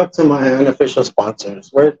 let me talk to my unofficial sponsors.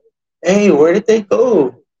 Where did they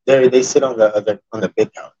go? They sit on the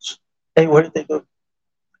big couch. Hey, where did they go?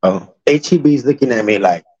 Oh, HEB's looking at me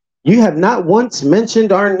like, you have not once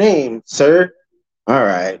mentioned our name, sir. All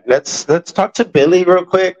right, let's talk to Billy real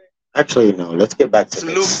quick. Actually, no, let's get back to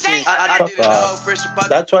this.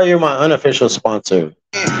 That's why you're my unofficial sponsor.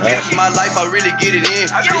 This is my life, I really get it in.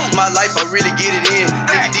 This is my life, I really get it in.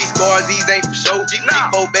 Nigga, these scars, these ain't for show.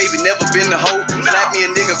 G4, baby, never been the hoe. Slap me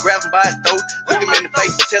a nigga, grab him by his throat. Look him in the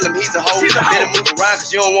face and tell him he's a hoe. Let him move around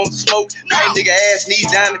cause you don't want to smoke. Hey, nigga, ass,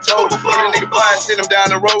 knees down the toe. Heard a nigga pride, send him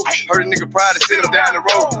down the road. Heard a nigga pride to send him down the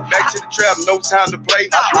road. Back to the trap, no time to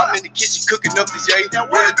play. I'm in the kitchen cooking up this yay.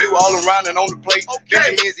 What to do all around and on the plate.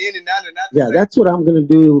 Benjamin's in and out and out. Yeah, that's what I'm gonna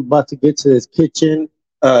do. About to get to this kitchen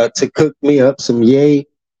to cook me up some yay.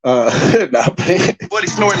 But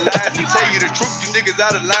he's snorting lies. He tell you the truth, you niggas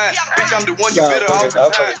out of line. Bitch, I'm the one you better off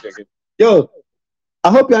the time. Yo, I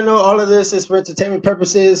hope y'all know all of this is for entertainment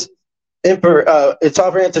purposes. It's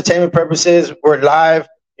all for entertainment purposes. We're live,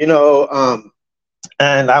 and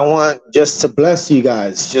I want just to bless you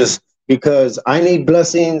guys, just because I need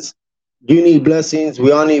blessings, you need blessings,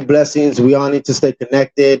 we all need blessings, we all need to stay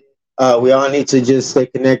connected. We all need to just stay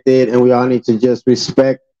connected, and we all need to just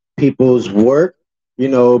respect people's work.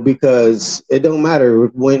 Because it don't matter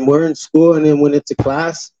when we're in school and then when it's a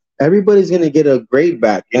class, everybody's going to get a grade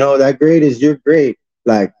back. That grade is your grade.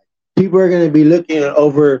 Like, people are going to be looking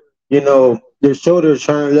over, their shoulders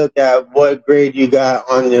trying to look at what grade you got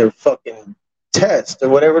on your fucking test or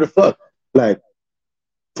whatever the fuck. Like,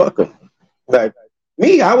 fuck them. Like,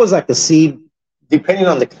 me, I was like a C, depending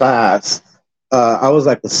on the class. I was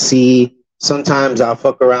like a C. Sometimes I'll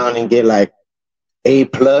fuck around and get like A+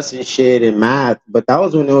 and shit in math, but that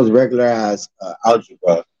was when it was regular ass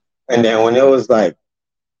algebra. And then when it was like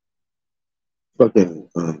fucking,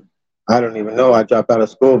 I don't even know, I dropped out of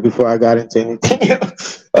school before I got into anything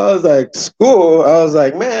else. I was like, school, I was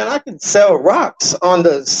like, man, I could sell rocks on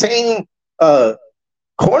the same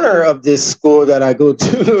corner of this school that I go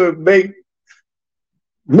to and make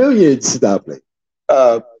millions. Stop it.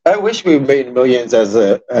 I wish we made millions as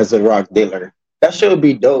a rock dealer. That shit would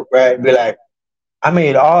be dope, right? Be like, I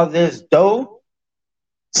made all this dough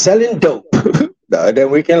selling dope.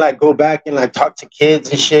 Then we can like go back and like talk to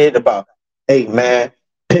kids and shit about, hey man,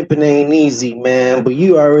 pimping ain't easy, man. But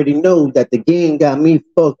you already know that the game got me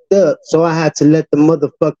fucked up, so I had to let the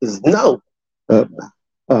motherfuckers know.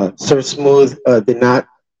 Sir Smooth did not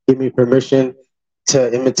give me permission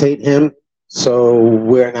to imitate him, so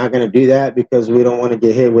we're not gonna do that because we don't want to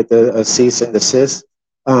get hit with a cease and desist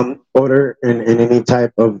order in any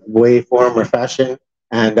type of way, form, or fashion.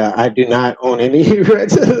 And I do not own any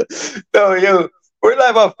rights. So, yo, we're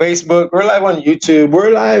live on Facebook. We're live on YouTube.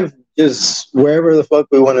 We're live just wherever the fuck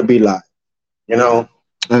we want to be live,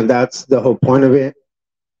 And that's the whole point of it,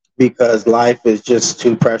 because life is just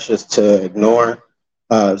too precious to ignore.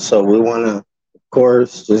 So we want to, of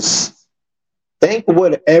course, just think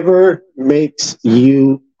whatever makes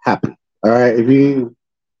you happy. All right. If you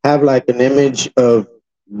have like an image of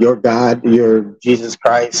your God, your Jesus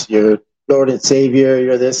Christ, your Lord and Savior,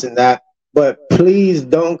 your this and that, but please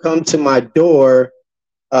don't come to my door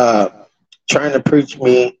trying to preach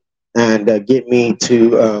me and get me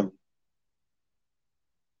to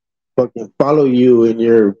fucking follow you in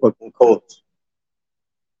your fucking cult.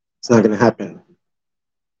 It's not gonna happen.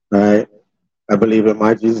 All right? I believe in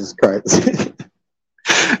my Jesus Christ.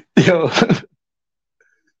 Yo.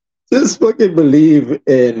 just fucking believe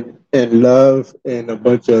in love and a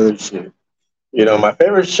bunch of other shit. You know, my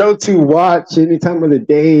favorite show to watch any time of the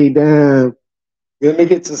day. Damn. Let me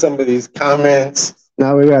get to some of these comments.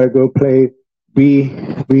 Now we gotta go play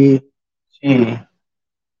BBG.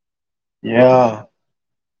 Yeah.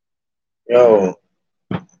 Yo.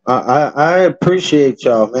 I appreciate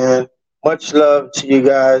y'all, man. Much love to you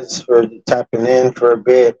guys for tapping in for a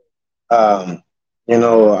bit. You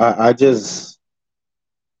know,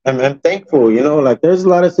 I'm thankful, you know, like there's a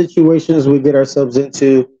lot of situations we get ourselves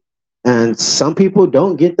into, and some people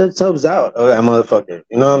don't get themselves out of that motherfucker.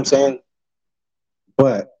 You know what I'm saying?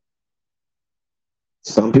 But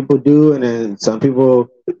some people do, and then some people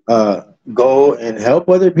go and help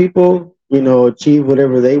other people, you know, achieve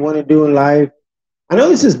whatever they want to do in life. I know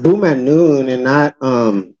this is Boom at Noon and not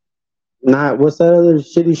what's that other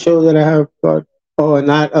shitty show that I have called? Oh, and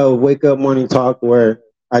not Wake Up Morning Talk, where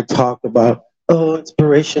I talk about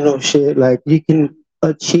inspirational shit, like you can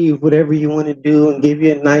achieve whatever you want to do and give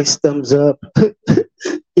you a nice thumbs up.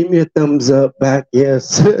 Give me a thumbs up back,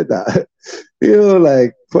 yes. You know,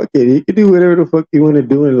 like fuck it, you can do whatever the fuck you want to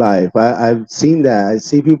do in life. I've seen that. I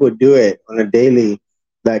see people do it on a daily,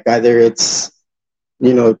 like either it's,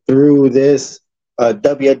 you know, through this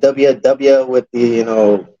www with the, you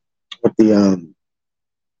know, with the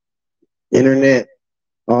internet,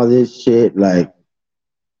 all this shit, like,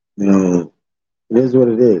 you know, it is what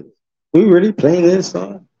it is. We really playing this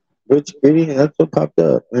song? Rich Gritty, that's what popped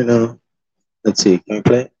up, you know. Let's see, can we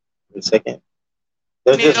play it for a second?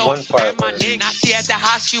 There's just one part. Now she at the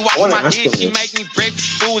house, she wash my dish. She make me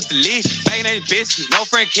breakfast, food was delicious. Banging at the bitch, no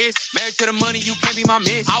friend kiss. Married to the money, you can't be my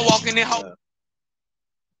miss. I walk in the home.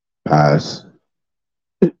 Pass.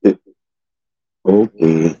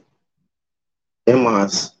 Okay. ¿Qué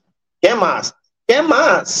más? ¿Qué más? ¿Qué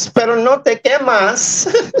más? Pero no te quemas.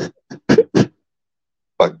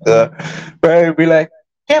 Fuck the. Right? Be like,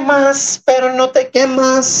 ¿qué más? Pero no te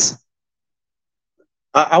quemas.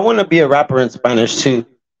 I want to be a rapper in Spanish too.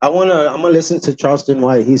 I'm gonna listen to Charleston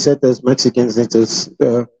White. He said that Mexicans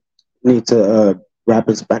need to rap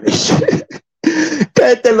in Spanish.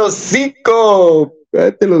 Cállate el hocico.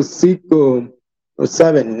 Cállate el hocico. No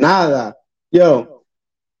saben nada. Yo,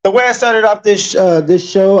 the way I started off this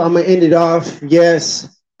show, I'm gonna end it off. Yes,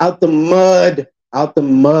 out the mud. Out the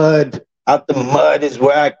mud is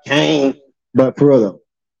where I came. But for real though,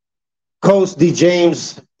 Coast D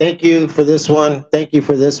James, thank you for this one. Thank you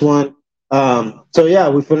for this one. So yeah,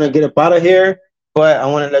 we're gonna get up out of here. But I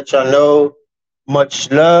want to let y'all know,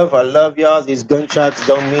 much love. I love y'all. These gunshots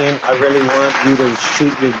don't mean I really want you to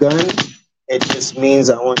shoot your gun. It just means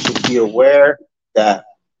I want you to be aware that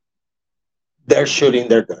they're shooting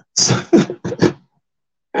their guns.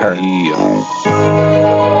 Let's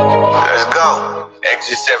go.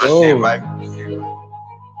 Exit 17, Mike.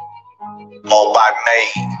 All by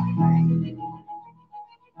May.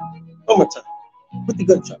 One more time. Put the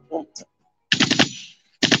gunshot. One more time.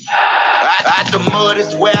 Out the mud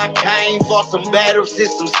is where I came for some battles and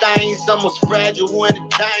some stains. Some was fragile when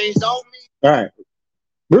it changed on me. All right.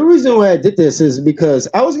 The reason why I did this is because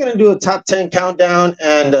I was going to do a top 10 countdown,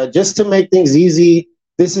 and just to make things easy,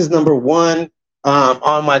 this is number 1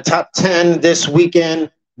 on my top 10 this weekend,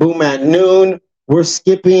 Boom at Noon. We're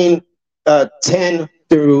skipping 10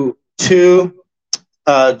 through 2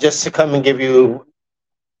 just to come and give you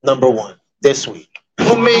number 1 this week.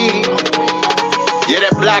 For me, yeah,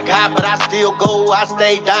 that black hot, but I still go. I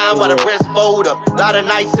stay down while the rest fold up. Lot of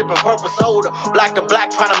nights sipping purple soda. Black to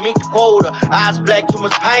black, trying to meet the quota. Eyes black, too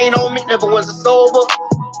much pain on me, never was a sober.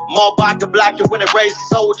 More black to black than when it raised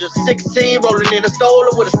soldiers. 16 rolling in a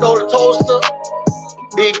stolen with a stolen toaster.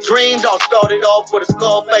 Big dreams all started off with a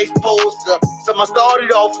skull face poster. Some I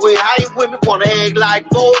started off with how you women wanna egg like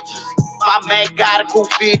vultures. My man got a cool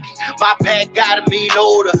 50, my pack got a mean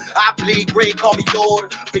odor. I bleed green, call me daughter.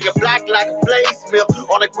 Bigger black like a bladesmith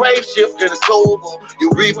on a grave shift and a sober.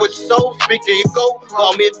 You reap what you sow, speak to your go.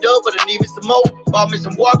 Call me a dub, but I need me some more. Bought me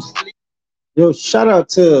some water. Yo, shout out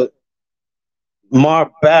to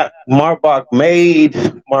Marbach Made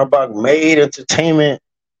Entertainment.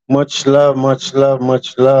 Much love, much love,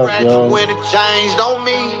 much love, yo. When it changed on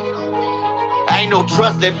me. Ain't no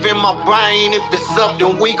trust left in my brain. If it's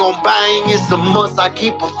something we gon' bang, it's a must. I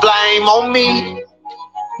keep a flame on me.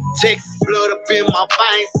 Texas blood up in my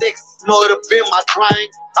veins, sex blood up in my drain.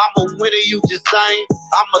 I'm a winner, you just ain't.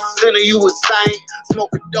 I'm a sinner, you a saint.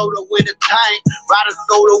 Smoke a doda with a tank, ride a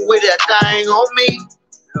soda with a thing on me.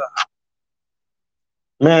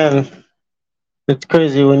 Man, it's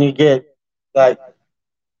crazy when you get like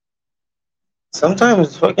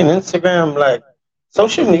sometimes fucking Instagram, like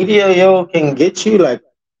social media, yo, can get you like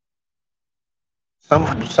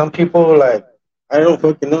some people like I don't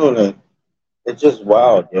fucking know. Like it's just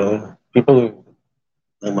wild, yo. People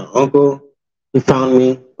like my uncle, he found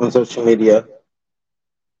me on social media,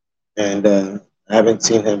 and I haven't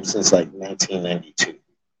seen him since like 1992,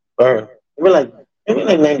 or maybe like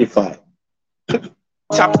 95.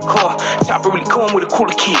 Chop the car, chopper really come with a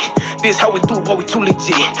cooler kid. This how we do it, boy, we too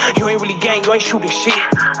legit. You ain't really gang, you ain't shooting shit.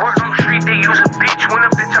 Work on the street, they use a bitch. When a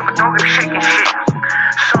bitch, I'm a dog, they shaking shit.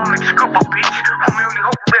 Sound like scoop a bitch. I'm really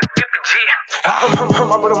hope that different shit. I heard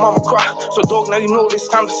my brother mama cry. So dog, now you know it's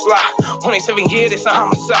time to slide. 27 years, it's a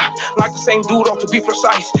homicide. Like the same dude off to be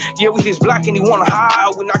precise. Yeah, we just black and he wanna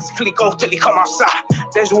hide. We knock his click off till he come outside.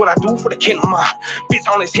 That's what I do for the kid of mine. Bitch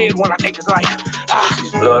on his head when I take his life.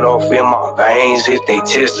 His blood off in my veins. If they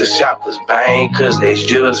test the shoppers bang, cause that's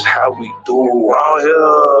just how we do around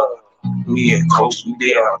here. Me and Coach, we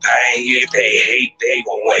down dang. If they hate, they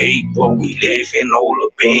gon' hate. But we laughing all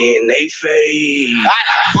up in they face.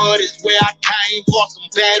 But it's where I came for some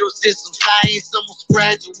battles and some things. Someone's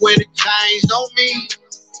fragile when it changed on me.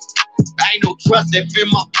 Ain't no trust left in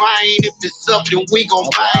my brain. If it's something we gon'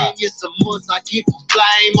 bang, it's a must. I keep a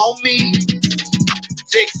flame on me.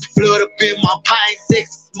 Texas blood up in my veins,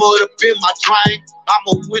 Texas mud up in my drain. I'm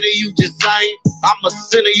a winner, you just ain't. I'm a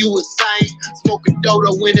sinner, you a saint. Smoking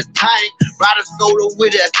dodo in a tank, riding soda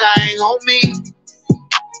with that thing on me,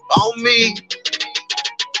 on me.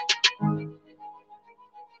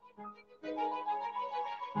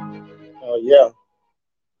 Oh yeah.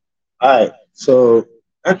 All right. So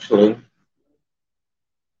actually,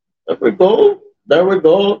 there we go.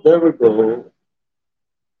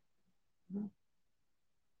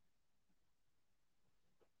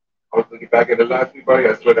 I was looking back at the last week, buddy.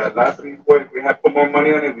 I swear that last week, boy, if we had put more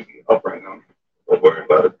money on it, we'd be up right now. Don't worry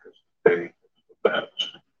about it, because today, you know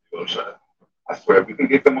what I'm saying? I swear, if we can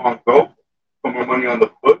get them on go, put more money on the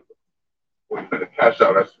book, we're going to cash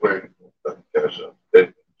out, I swear. Cash out.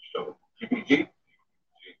 So, GBG,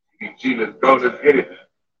 let's go, let's get it.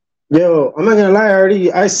 Yo, I'm not gonna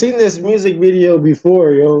lie, I seen this music video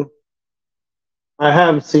before, yo. I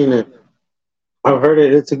have seen it. I've heard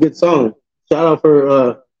it. It's a good song. Shout out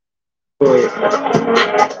for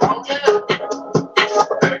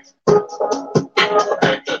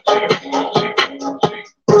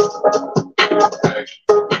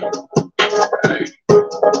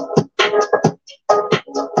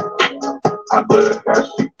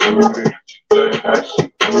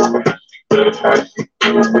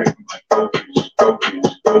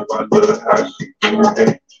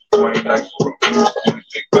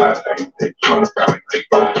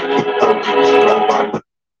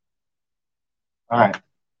Alright,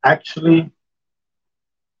 actually,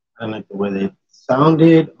 I like the way they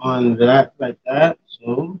sounded on that, like that,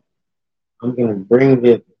 so I'm gonna bring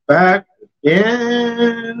it back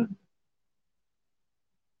again.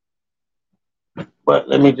 But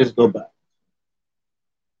let me just go back.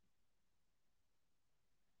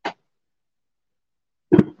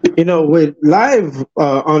 You know, with live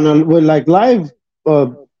I'd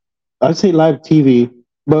say live TV,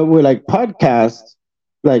 but with like podcasts,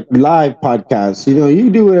 like live podcasts, you know,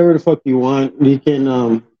 you do whatever the fuck you want. You can,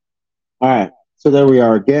 all right. So there we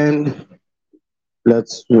are again.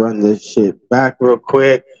 Let's run this shit back real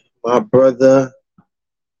quick, my brother,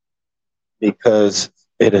 because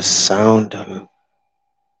it is sounding.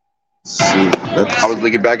 I was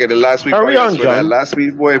looking back at it last week. Are we on, John? Last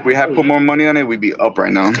week, boy, if we had put more money on it, we'd be up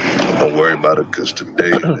right now. Don't worry about it, because today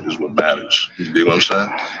is what matters. You know what I'm saying?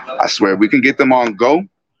 I swear, we can get them on go,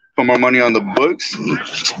 put more money on the books,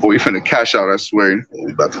 but we finna cash out, I swear.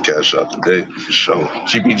 We about to cash out today, for sure.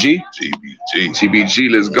 GBG? GBG,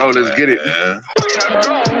 let's go, let's get it. Yeah.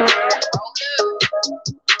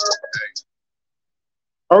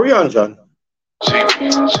 Are we on, John?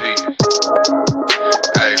 GBG.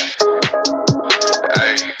 Hey.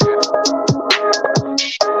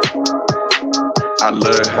 I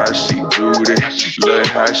love how she do it, love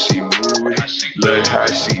how she move it, love how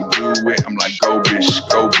she do it. I'm like, go bitch,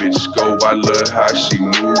 go bitch, go. I love how she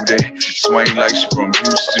move it, swing like she from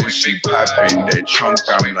Houston. She poppin' that trunk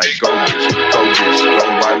out me like, go bitch, go bitch, go.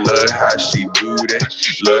 I love how she do that,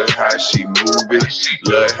 love how she move it,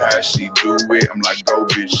 love how she do it. I'm like, go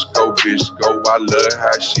bitch, go bitch, go. I love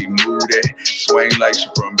how she move it, swing like she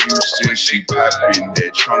from Houston. She poppin'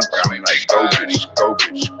 that trunk out me like, go bitch, go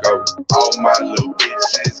bitch, go. All my little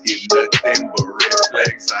bitches get nothing but red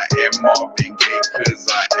flags. I am Marvin Gaye cause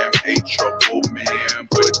I am a trouble man.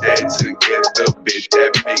 Put that together, bitch,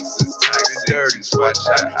 that makes us toxic. Dirty just watch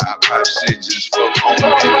out. I pop shit, just fuck on me.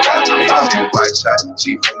 Got me, just watch out.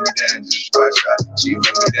 She put me down, just watch out. She put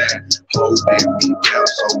me down, holding me down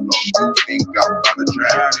so long. You think I'm about to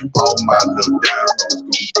drown? All my little down hoes gon'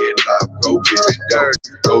 get locked. Go bitch, dirt.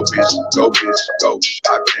 Go bitch, go bitch, go.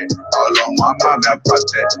 Pop that. All on my mom, now pop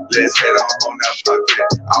that. Let's head on now, pop that.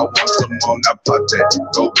 I want some more, now pop that.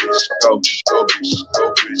 Go bitch, go, go bitch, go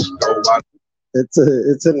bitch, go.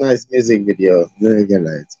 It's a nice music video. Not gonna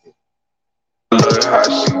lie. Look how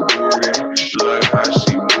she move it. Look how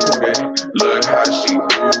she move it. Look how she do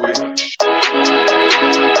it.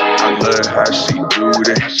 I love how she do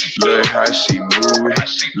it. Look how she move it.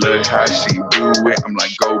 Look how she do it. I'm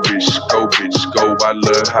like, go bitch, go bitch, go. I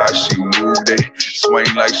love how she moved it.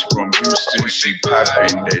 Swing like she from Houston. She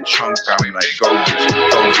poppin' that trunk. I'm like, go bitch,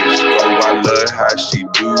 go. I love how she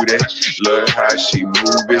do that. Look how she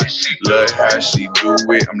move it. Look how she do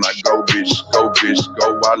it. I'm like, go bitch,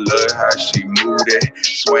 go. I love how she move it.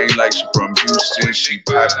 Swing like she from Houston. She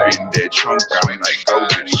poppin' that trunk. I'm like, go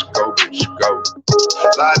bitch, go.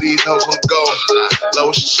 A lot of these hoes gon' go.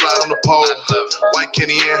 Low she slide on the pole. White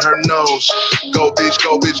Kenny in her nose. Go bitch,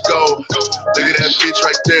 go. Look at that bitch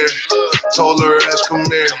right there. Told her ass come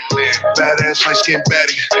here. Badass light skin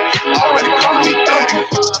baddie. Already call me daddy.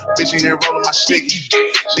 Bitch in here rolling my sticky.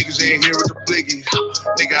 Niggas ain't here with the blicky.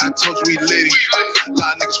 Nigga, I told you we litty. A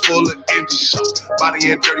lot of niggas full of empties.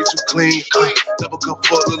 Body ain't dirty, too clean. Double cup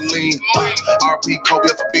full of lean. RP Kobe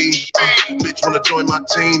off a B. Bitch wanna join my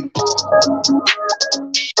team.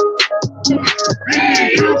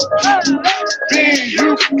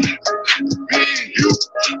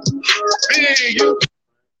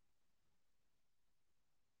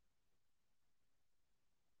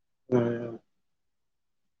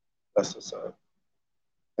 That's what's up.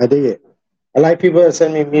 I dig it. I like people that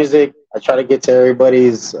send me music. I try to get to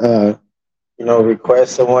everybody's,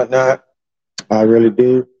 requests and whatnot. I really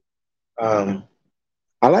do. I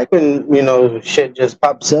like when, shit just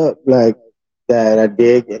pops up like that I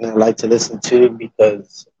dig and I like to listen to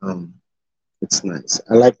because it's nice.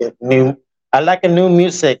 I like it new. I like a new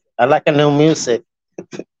music. I like new music.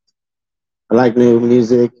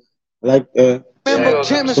 I like Remember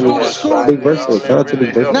Tim in school? Big Verso. Shout out to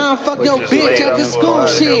Big Verso. Nah, fuck your bitch after school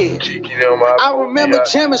shit. I remember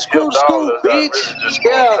Tim in school, bitch.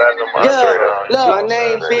 Yeah. Look, my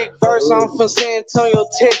name Big Verso. I'm from San Antonio,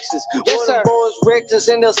 Texas. Yes, sir. Boys rectors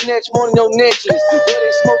and they'll snatch more than your necklace. Where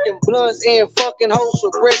they smoking blunts and fucking hoes for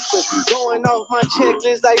breakfast. Going off my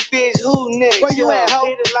checklist like bitch, who next? Where you at, ho?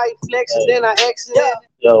 Like flexing, then I exited.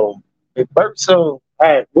 Yo, Big Verso. All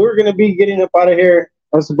right, we're gonna be getting up out of here.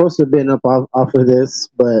 I was supposed to have been up off of this,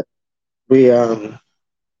 but we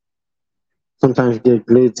sometimes get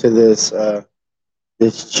glued to this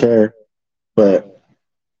chair. But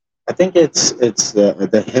I think it's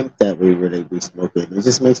the hemp that we really be smoking. It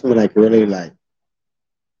just makes me like really like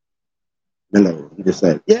mellow. I'm just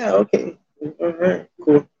like, yeah, okay, all right,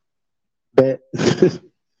 cool. But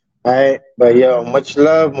all right, but yo, much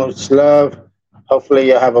love. Hopefully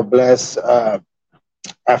you'll have a blessed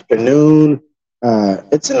afternoon.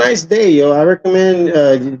 It's a nice day, yo. I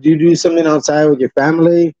recommend you do something outside with your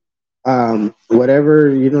family. Whatever,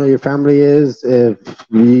 your family is. If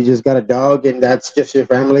you just got a dog and that's just your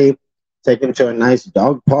family, take them to a nice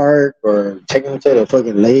dog park or take them to the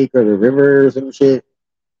fucking lake or the river or some shit.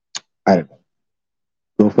 I don't know.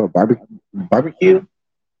 Go for a barbecue?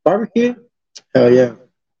 Hell yeah.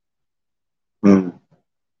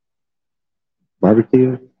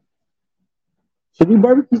 Barbecue. Should we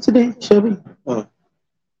barbecue today, Shelby? Oh.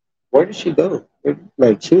 Where did she go?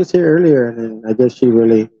 Like, she was here earlier, and then I guess she's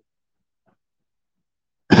really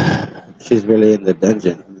in the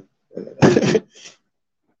dungeon.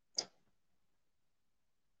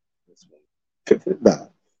 Nah.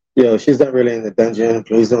 Yo, she's not really in the dungeon.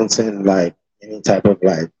 Please don't send, like, any type of,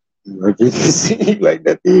 like, emergency like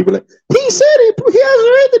that. He be like, he said he has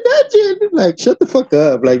her in the dungeon. Like, shut the fuck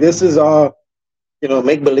up. Like, this is all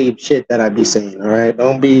make-believe shit that I be saying, all right?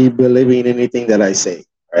 Don't be believing anything that I say,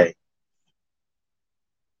 right?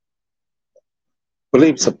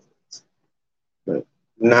 Believe something, but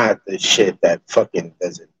not the shit that fucking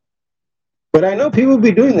doesn't. But I know people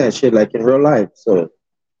be doing that shit, like, in real life, so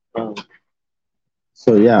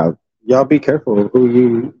yeah, y'all be careful who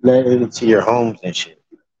you let into your homes and shit.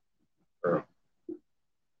 Bro.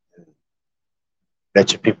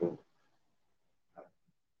 Let your people.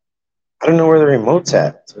 I don't know where the remote's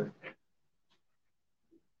at.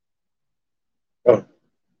 Oh.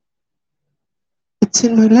 It's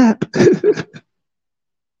in my lap. It's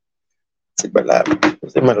in my lap.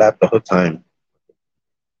 It's in my lap the whole time.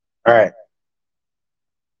 All right.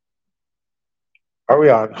 Are we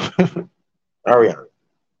on? Are we on?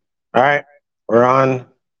 All right, we're on.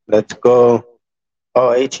 Let's go.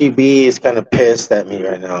 Oh, HEB is kind of pissed at me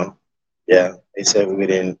right now. Yeah, they said we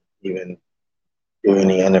didn't even do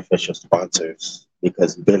any unofficial sponsors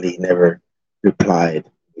because Billy never replied.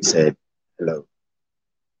 He said hello.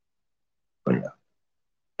 But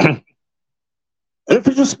yeah.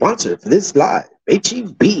 Unofficial sponsor for this live.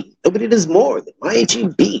 HEB. Nobody does more than my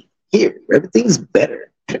HEB. Here, everything's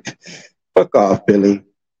better. Fuck off, Billy.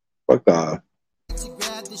 Fuck off.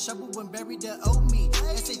 Grab the shovel and bury the old me.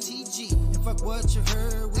 SATG. And fuck what you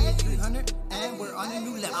heard. We at 300 and we're on a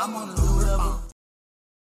new level. I'm on a new level.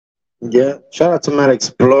 Yeah, shout out to Mad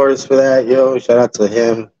Explorers for that, yo. Shout out to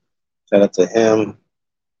him. Shout out to him.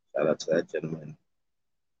 Shout out to that gentleman.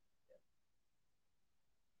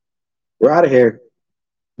 We're out of here.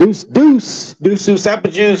 Deuce,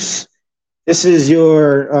 apple juice. This is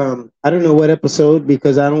your, I don't know what episode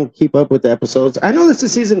because I don't keep up with the episodes. I know this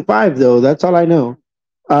is season 5, though. That's all I know.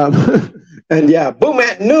 And yeah, boom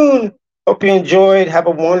at noon. Hope you enjoyed. Have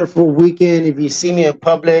a wonderful weekend. If you see me in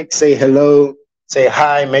public, say hello, say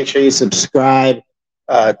hi. Make sure you subscribe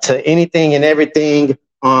to anything and everything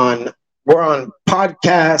we're on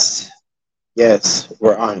podcasts. Yes,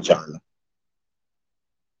 we're on, John.